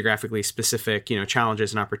be geographically specific,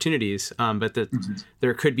 challenges and opportunities, but that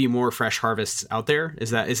there could be more fresh harvests out there. Is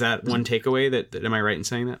that one takeaway that am I right in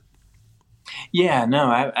saying that? Yeah,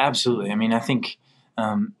 no, absolutely. I mean, I think,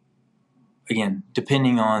 again,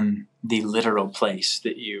 depending on the literal place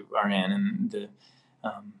that you are in and the,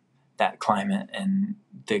 that climate and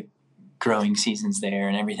the growing seasons there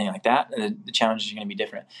and everything like that, the challenges are going to be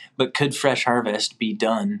different. But could Fresh Harvest be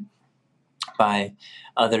done by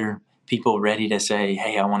other people ready to say,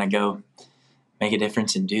 hey, I want to go make a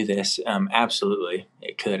difference and do this? Absolutely,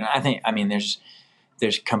 it could. And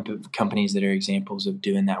there's companies that are examples of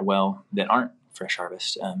doing that well that aren't Fresh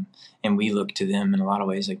Harvest. And we look to them in a lot of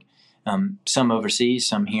ways, like some overseas,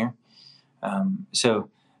 some here. So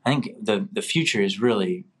I think the future is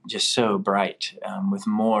really just so bright, with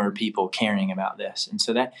more people caring about this. And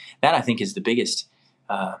so that I think is the biggest,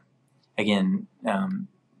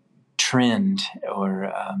 trend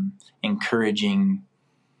or encouraging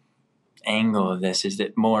angle of this, is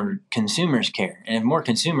that more consumers care. And if more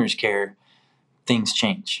consumers care, things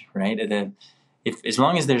change, right? As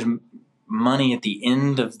long as there's money at the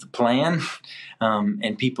end of the plan,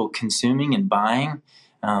 and people consuming and buying,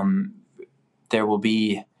 there will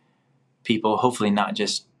be people, hopefully not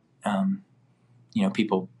just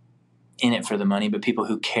people in it for the money, but people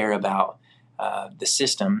who care about the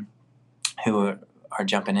system, who are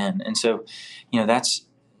jumping in. And so,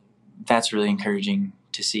 that's really encouraging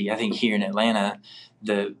to see. I think here in Atlanta,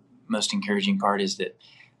 the most encouraging part is that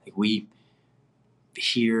we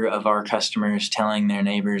hear of our customers telling their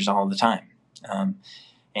neighbors all the time.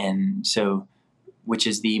 And so, which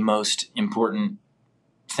is the most important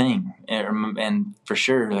thing, and for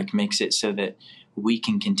sure, makes it so that we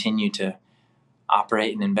can continue to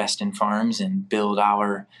operate and invest in farms and build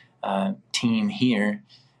our team here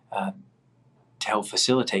to help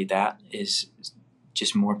facilitate that, is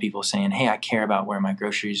just more people saying, hey, I care about where my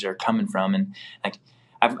groceries are coming from. And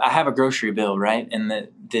I have a grocery bill, right? And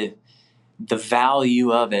the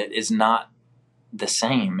value of it is not the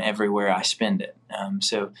same everywhere I spend it.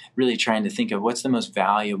 So really trying to think of what's the most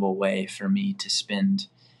valuable way for me to spend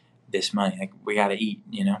this money. We got to eat,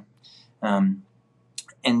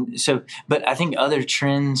 and so, but I think other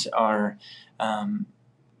trends are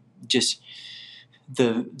just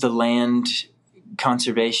the land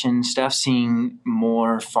conservation stuff, seeing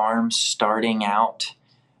more farms starting out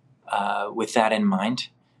with that in mind.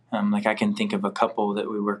 I can think of a couple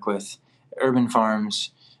that we work with, urban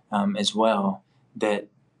farms as well, that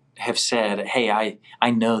have said, hey,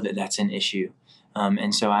 I know that that's an issue.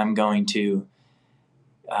 And so I'm going to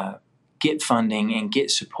get funding and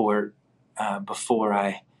get support before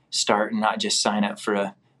I start, and not just sign up for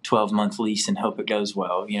a 12-month lease and hope it goes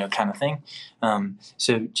well, kind of thing.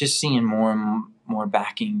 So just seeing more and more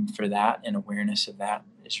backing for that and awareness of that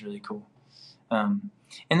is really cool. And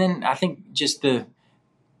then I think just the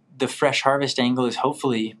Fresh Harvest angle is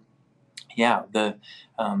hopefully, the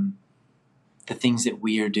things that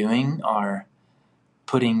we are doing are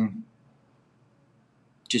putting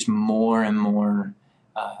just more and more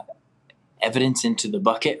evidence into the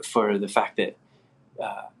bucket for the fact that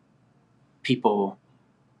people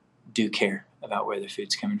do care about where their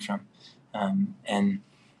food's coming from. And,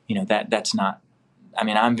 that's not,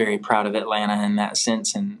 I'm very proud of Atlanta in that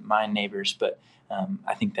sense and my neighbors, but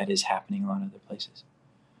I think that is happening a lot of other places.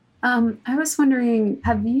 I was wondering,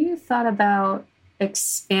 have you thought about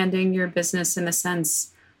expanding your business in the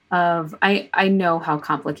sense of, I know how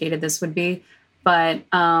complicated this would be, but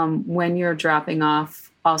when you're dropping off,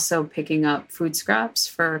 also picking up food scraps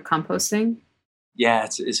for composting? Yeah,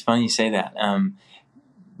 it's funny you say that.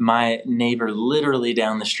 My neighbor literally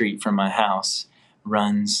down the street from my house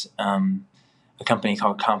runs a company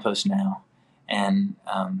called Compost Now, and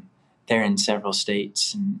they're in several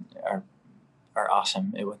states and are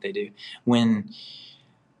awesome at what they do. When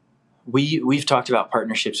we've talked about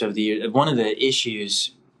partnerships over the years, one of the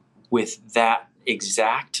issues with that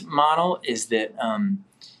exact model is that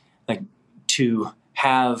to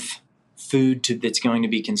have food that's going to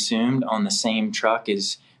be consumed on the same truck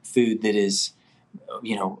as food that is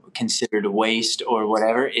considered a waste or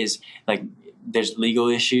whatever, is there's legal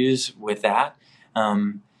issues with that.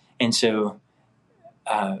 And so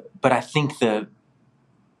but I think the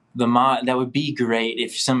that would be great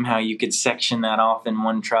if somehow you could section that off in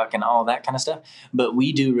one truck and all that kind of stuff. But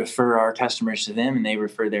we do refer our customers to them, and they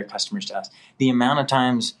refer their customers to us. The amount of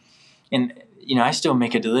times, and I still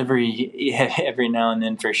make a delivery every now and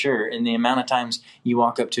then for sure. And the amount of times you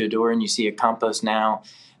walk up to a door and you see a Compost Now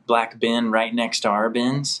black bin right next to our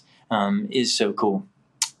bins is so cool.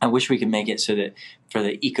 I wish we could make it so that for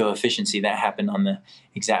the eco-efficiency that happened on the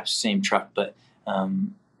exact same truck. But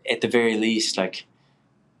at the very least, like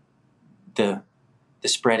the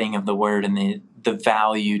spreading of the word and the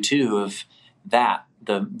value too of that,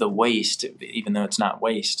 the waste, even though it's not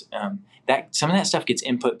waste, that some of that stuff gets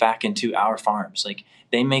input back into our farms. Like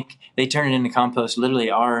they turn it into compost. Literally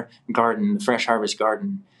our garden, the Fresh Harvest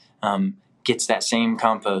garden, gets that same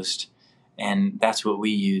compost, and that's what we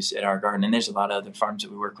use at our garden. And there's a lot of other farms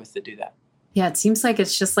that we work with that do that. Yeah, it seems like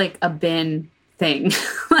it's just like a bin thing.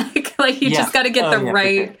 like you just got to get the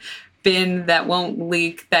right bin that won't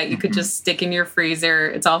leak, that you could just stick in your freezer.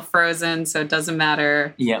 It's all frozen, so it doesn't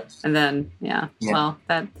matter. Yep. And then, well,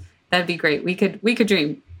 that'd be great. We could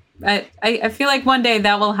dream. I feel like one day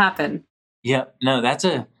that will happen. Yep. No, that's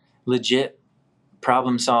a legit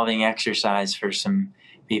problem-solving exercise for some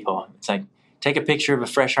people. It's like, take a picture of a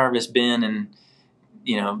Fresh Harvest bin and,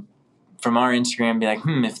 from our Instagram, be like,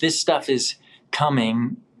 if this stuff is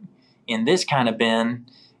coming in this kind of bin,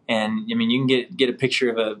 and you can get a picture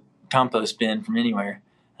of a compost bin from anywhere.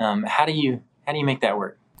 How do you make that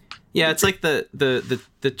work? Yeah, it's like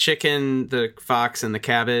the chicken, the fox, and the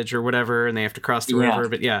cabbage or whatever, and they have to cross the river.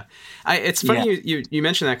 But it's funny you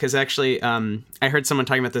mentioned that, because actually I heard someone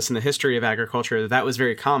talking about this in the history of agriculture, that was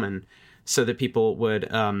very common, so that people would,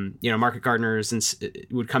 market gardeners and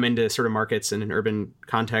would come into sort of markets in an urban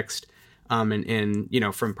context,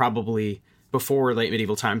 and from probably before late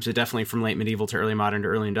medieval times, but definitely from late medieval to early modern to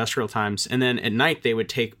early industrial times. And then at night, they would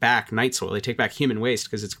take back night soil. They take back human waste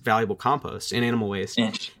because it's valuable compost and animal waste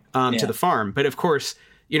to the farm. But of course,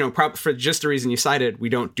 for just the reason you cited, we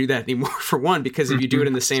don't do that anymore, for one, because if you do it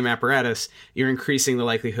in the same apparatus, you're increasing the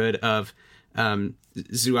likelihood of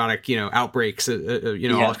zoonotic, outbreaks,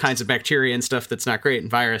 all kinds of bacteria and stuff that's not great,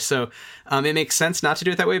 and virus. So it makes sense not to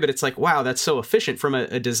do it that way, but it's like, wow, that's so efficient from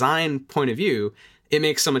a design point of view. It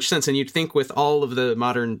makes so much sense. And you'd think with all of the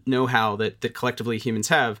modern know-how that collectively humans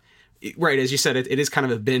have, right, as you said, it is kind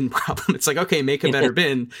of a bin problem. It's like, okay, make a better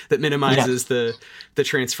bin that minimizes the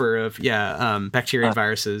transfer of bacteria and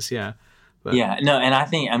viruses. Yeah. But. Yeah. No, and I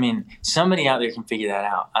think, somebody out there can figure that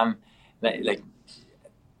out. Like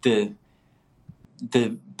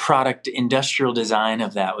the product industrial design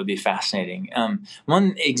of that would be fascinating.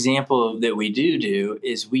 One example that we do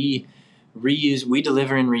is we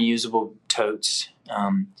deliver in reusable totes.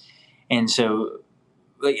 And so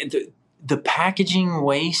like the packaging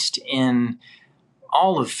waste in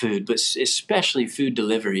all of food, but especially food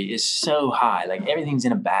delivery, is so high. Like everything's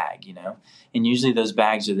in a bag, and usually those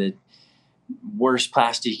bags are the worst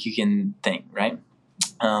plastic you can think, right?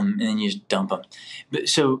 And then you just dump them. But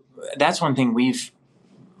so that's one thing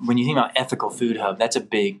when you think about Ethical Food Hub, that's a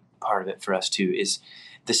big part of it for us too, is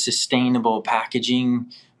the sustainable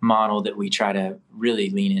packaging model that we try to really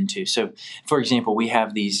lean into. So, for example, we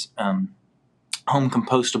have these home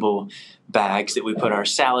compostable bags that we put our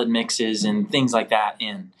salad mixes and things like that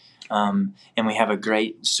in. And we have a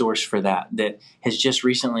great source for that has just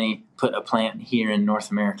recently put a plant here in North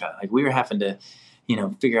America. Like we were having to,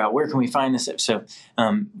 figure out where can we find this. So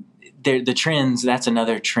the trends, that's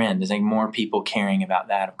another trend, is like more people caring about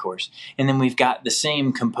that, of course. And then we've got the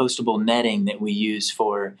same compostable netting that we use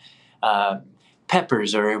for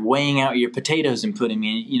peppers, or weighing out your potatoes and putting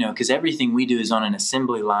in, because everything we do is on an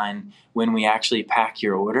assembly line when we actually pack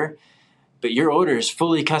your order. But your order is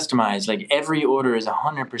fully customized. Like every order is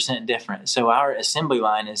 100% different. So our assembly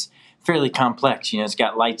line is fairly complex. It's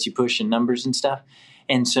got lights you push and numbers and stuff.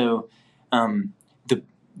 And so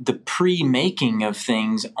the pre-making of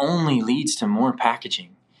things only leads to more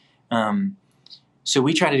packaging. So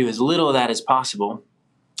we try to do as little of that as possible.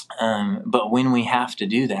 But when we have to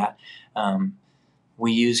do that,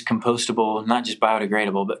 we use compostable, not just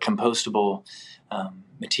biodegradable, but compostable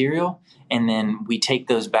material. And then we take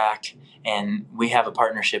those back, and we have a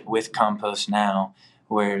partnership with Compost Now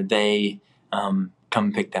where they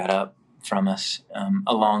come pick that up from us,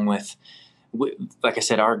 along with, like I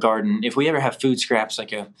said, our garden. If we ever have food scraps,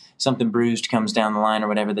 like something bruised comes down the line or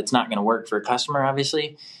whatever that's not going to work for a customer,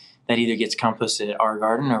 obviously, that either gets composted at our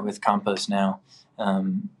garden or with Compost Now.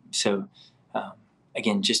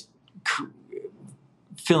 Again, just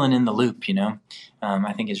filling in the loop,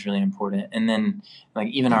 I think is really important. And then like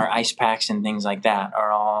even our ice packs and things like that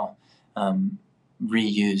are all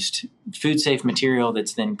reused food safe material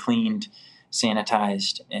that's then cleaned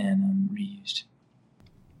sanitized and reused.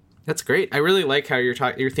 That's great. I really like how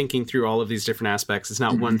you're thinking through all of these different aspects. It's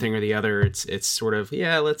not one thing or the other. It's sort of,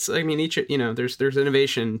 each, there's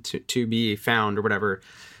innovation to be found or whatever,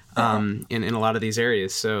 in a lot of these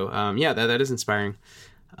areas. So, that is inspiring.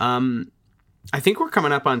 I think we're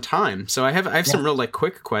coming up on time. So I have some real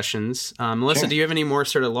quick questions. Melissa, Sure. Do you have any more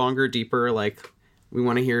sort of longer, deeper, we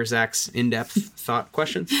want to hear Zach's in-depth thought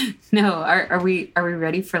questions? No. Are we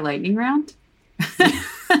ready for lightning round?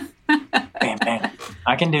 Bam, bam.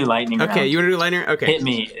 I can do lightning round. Okay, you want to do lightning? Okay. Hit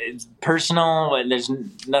me. It's personal.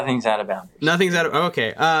 Nothing's out of bounds. Nothing's out of...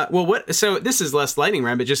 Okay. So this is less lightning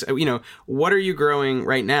round, but just, what are you growing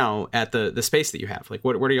right now at the space that you have?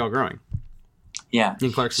 What are y'all growing? Yeah.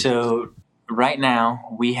 In Clarkson. So right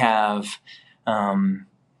now we have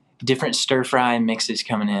different stir-fry mixes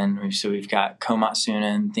coming in. So we've got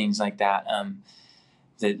komatsuna and things like that.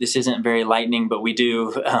 This isn't very lightning, but we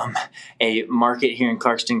do a market here in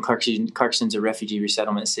Clarkston. Clarkston's a refugee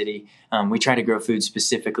resettlement city. We try to grow food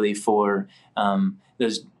specifically for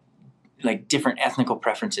those different ethnical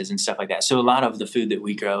preferences and stuff like that. So a lot of the food that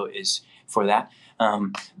we grow is for that.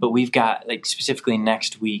 But we've got specifically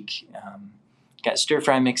next week, got stir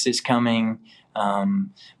fry mixes coming.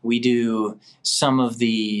 We do some of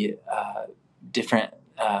the different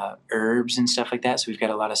herbs and stuff like that. So we've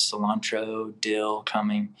got a lot of cilantro, dill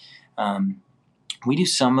coming. We do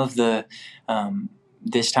some of the,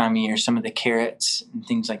 this time of year, some of the carrots and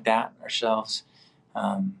things like that ourselves.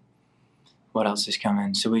 What else is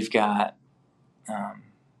coming? So we've got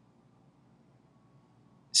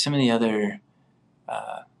some of the other,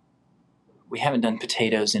 we haven't done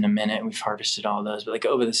potatoes in a minute. We've harvested all those, but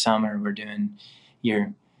over the summer, we're doing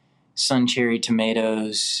your sun cherry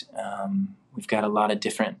tomatoes. We've got a lot of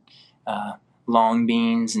different long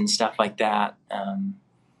beans and stuff like that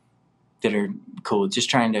that are cool. Just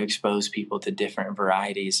trying to expose people to different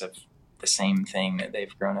varieties of the same thing that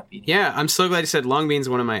they've grown up eating. Yeah, I'm so glad you said long beans.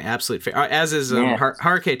 One of my absolute favorites, as is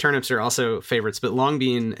Harakei turnips are also favorites, but long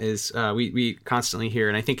bean is we constantly hear,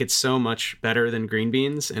 and I think it's so much better than green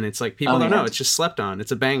beans. And it's people don't know, it's just slept on.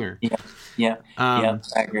 It's a banger. Yeah, I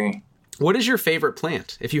agree. What is your favorite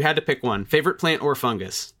plant? If you had to pick one, favorite plant or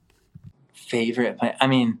fungus? Favorite plant. I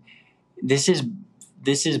mean, this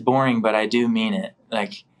is boring, but I do mean it.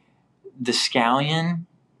 The scallion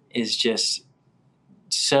is just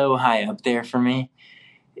so high up there for me.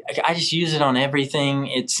 I just use it on everything.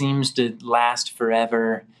 It seems to last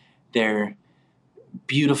forever. They're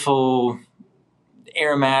beautiful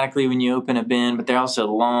aromatically when you open a bin, but they're also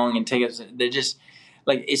long and they're just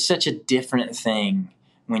it's such a different thing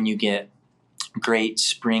when you get great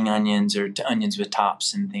spring onions or onions with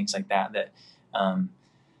tops and things like that.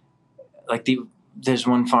 There's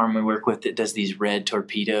one farm we work with that does these red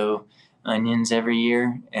torpedo onions every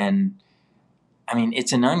year, and I mean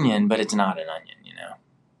it's an onion, but it's not an onion,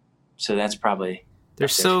 So that's probably they're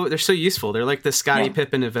so useful. They're like the Scottie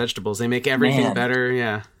Pippen of vegetables. They make everything better.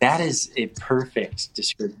 Yeah, that is a perfect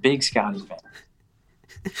description. Big Scottie fan.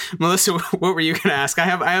 Melissa, what were you going to ask? I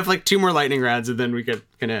have 2 more lightning rounds, and then we could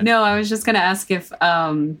end. No, I was just going to ask if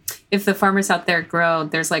the farmers out there grow,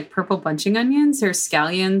 there's purple bunching onions or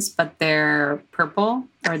scallions, but they're purple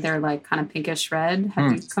or they're kind of pinkish red.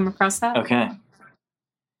 Have you come across that? Okay.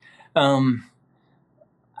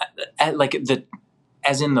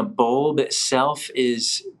 As in the bulb itself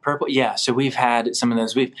is purple. Yeah. So we've had some of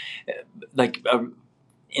those. We've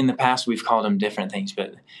in the past, we've called them different things,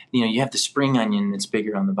 but you have the spring onion that's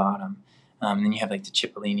bigger on the bottom. And then you have the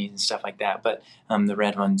cipollinis and stuff like that. But the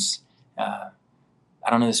red ones, I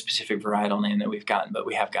don't know the specific varietal name that we've gotten, but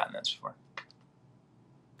we have gotten those before.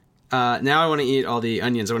 Now I want to eat all the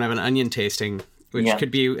onions. I want to have an onion tasting, which could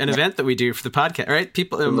be an event that we do for the podcast, right?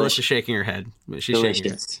 Melissa's shaking her head. She's shaking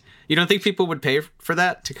her head. You don't think people would pay for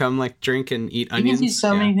that to come drink and eat onions? You can do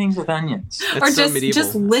so many things with onions. That's or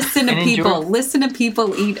just listen to people. Listen to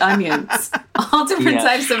people eat onions. All different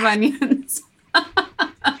types of onions.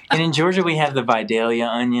 And in Georgia, we have the Vidalia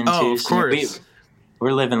onion too. Oh, of course.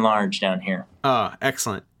 We're living large down here. Oh,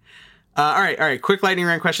 excellent. All right. Quick lightning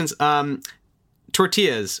round questions.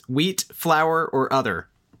 Tortillas, wheat, flour, or other?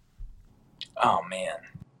 Oh man.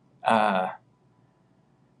 I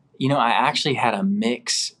actually had a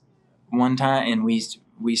mix one time, and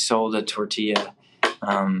we sold a tortilla.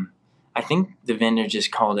 I think the vendor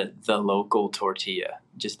just called it the local tortilla,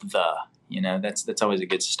 just that's always a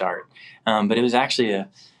good start. But it was actually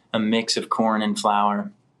a mix of corn and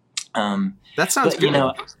flour. That sounds good.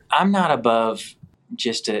 I'm not above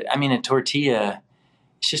a tortilla.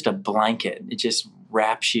 It's just a blanket. It just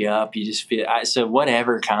wraps you up. You just feel so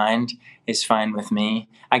whatever kind is fine with me.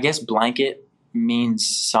 I guess blanket means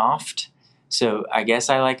soft. So I guess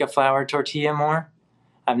I like a flour tortilla more.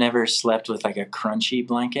 I've never slept with like a crunchy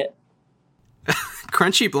blanket.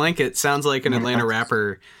 Crunchy Blanket sounds like an Atlanta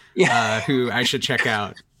rapper who I should check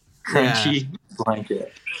out. Crunchy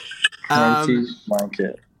blanket. Crunchy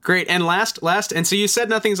blanket. Great. And last, and so you said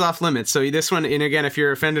nothing's off limits. So this one, and again, if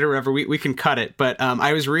you're offended or whatever, we can cut it. But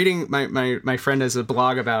I was reading, my friend has a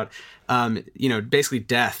blog about, basically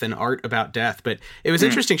death and art about death. But it was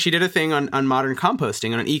interesting. She did a thing on modern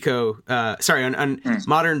composting, on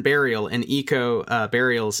modern burial and eco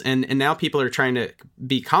burials. And now people are trying to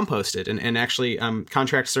be composted and actually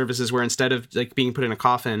contract services where instead of like being put in a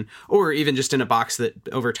coffin or even just in a box that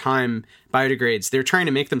over time biodegrades, they're trying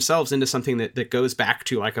to make themselves into something that goes back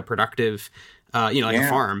to like a productive, a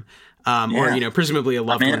farm or, presumably a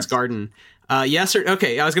loved one's garden. Yes or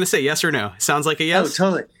okay. I was going to say yes or no. Sounds like a yes. Oh,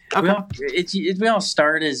 totally. Okay. We all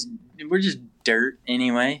start as we're just dirt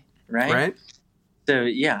anyway, right? Right. So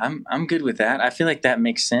yeah, I'm good with that. I feel like that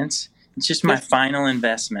makes sense. It's just my final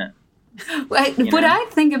investment. What I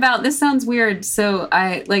think about this sounds weird. So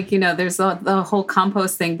I there's the whole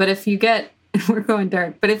compost thing. But if you get we're going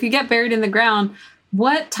dark. But if you get buried in the ground,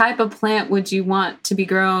 what type of plant would you want to be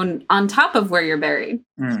grown on top of where you're buried?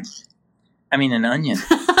 I mean, an onion.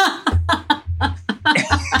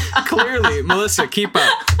 Clearly, Melissa, keep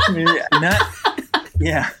up.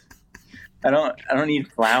 Yeah. I don't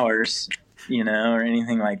need flowers, or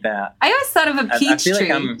anything like that. I always thought of a peach tree. I feel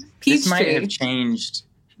like this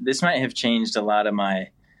might have changed a lot of my,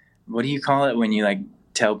 what do you call it when you like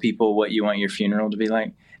tell people what you want your funeral to be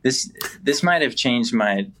like? This might have changed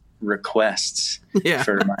my requests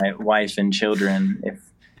for my wife and children. If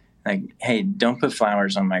like, hey, don't put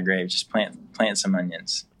flowers on my grave, just plant some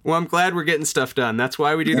onions. Well, I'm glad we're getting stuff done. That's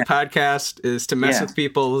why we do the podcast, is to mess with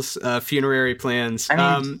people's funerary plans.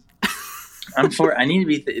 I mean, I need to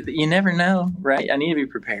be, you never know, right? I need to be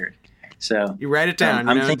prepared. So you write it down.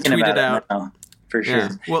 I'm thinking tweet about it out. Now, for sure. Yeah.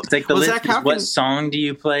 Well, it's like the list Zach, is what song do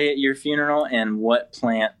you play at your funeral and what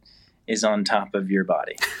plant is on top of your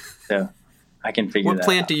body. So I can figure that out. What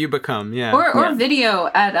plant do you become? Yeah. Or video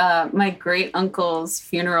at my great uncle's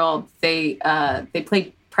funeral. They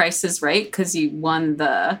played Price is Right because you won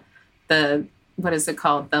the what is it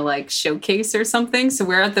called, the like showcase or something. So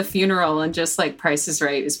we're at the funeral and just like Price is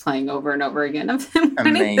Right is playing over and over again of him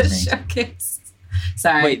winning the showcase.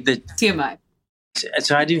 Sorry, wait, TMI.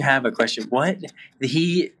 So I do have a question. What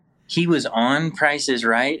he was on Price is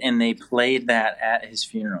Right and they played that at his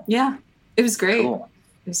funeral. Yeah, it was great. Cool.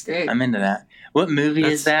 It was great. I'm into that. What movie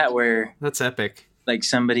is that where that's epic? Like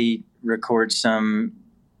somebody records some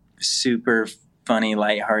super funny,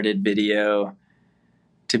 lighthearted video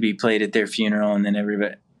to be played at their funeral, and then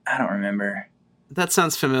everybody. I don't remember. That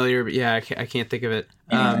sounds familiar, but yeah, I can't think of it.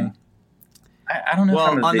 Anyway, I don't know. Well,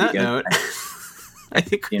 if I'm a on video that note, I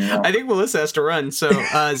think Melissa has to run. So,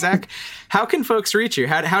 Zach, how can folks reach you?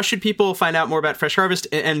 How should people find out more about Fresh Harvest?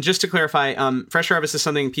 And just to clarify, Fresh Harvest is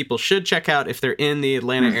something people should check out if they're in the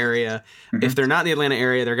Atlanta area. Mm-hmm. If they're not in the Atlanta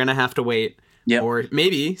area, they're going to have to wait, or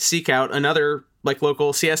maybe seek out another like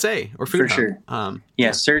local CSA or food for hub.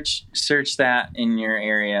 Sure. Search that in your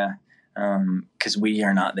area because we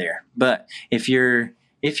are not there. But if you're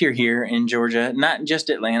here in Georgia, not just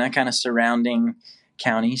Atlanta, kind of surrounding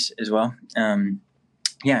counties as well.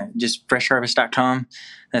 Just freshharvest.com.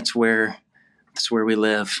 That's where we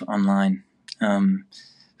live online. Or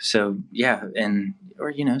send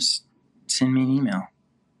me an email,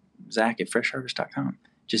 Zach@freshharvest.com.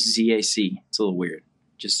 Just ZAC. It's a little weird.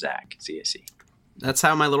 Just Zach, ZAC. That's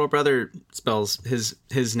how my little brother spells his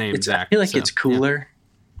name, Zach. I feel like it's cooler.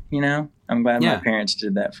 Yeah. I'm glad my parents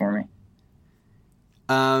did that for me.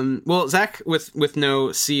 Well, Zach with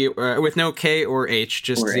no C with no K or H,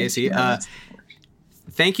 just ZAC.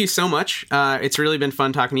 Thank you so much. It's really been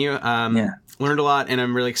fun talking to you. Learned a lot, and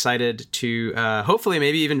I'm really excited to hopefully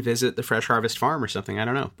maybe even visit the Fresh Harvest farm or something. I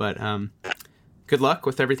don't know, but good luck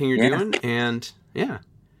with everything you're doing, and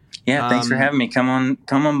thanks for having me. Come on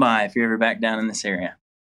by if you're ever back down in this area.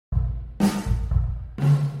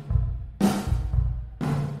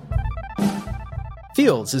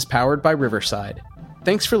 Fields is powered by Riverside.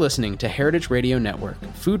 Thanks for listening to Heritage Radio Network,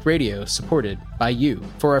 food radio supported by you.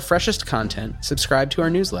 For our freshest content, subscribe to our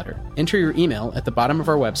newsletter. Enter your email at the bottom of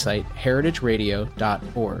our website,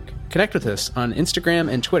 heritageradio.org. Connect with us on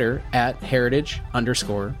Instagram and Twitter at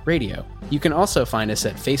 @heritage_radio. You can also find us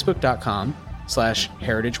at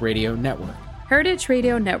facebook.com/Heritage Radio Network. Heritage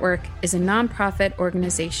Radio Network is a nonprofit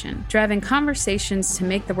organization driving conversations to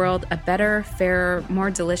make the world a better, fairer, more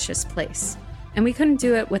delicious place. And we couldn't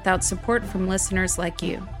do it without support from listeners like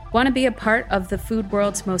you. Want to be a part of the food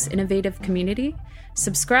world's most innovative community?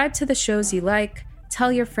 Subscribe to the shows you like,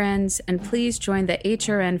 tell your friends, and please join the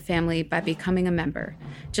HRN family by becoming a member.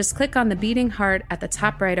 Just click on the beating heart at the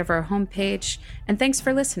top right of our homepage, and thanks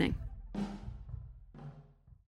for listening.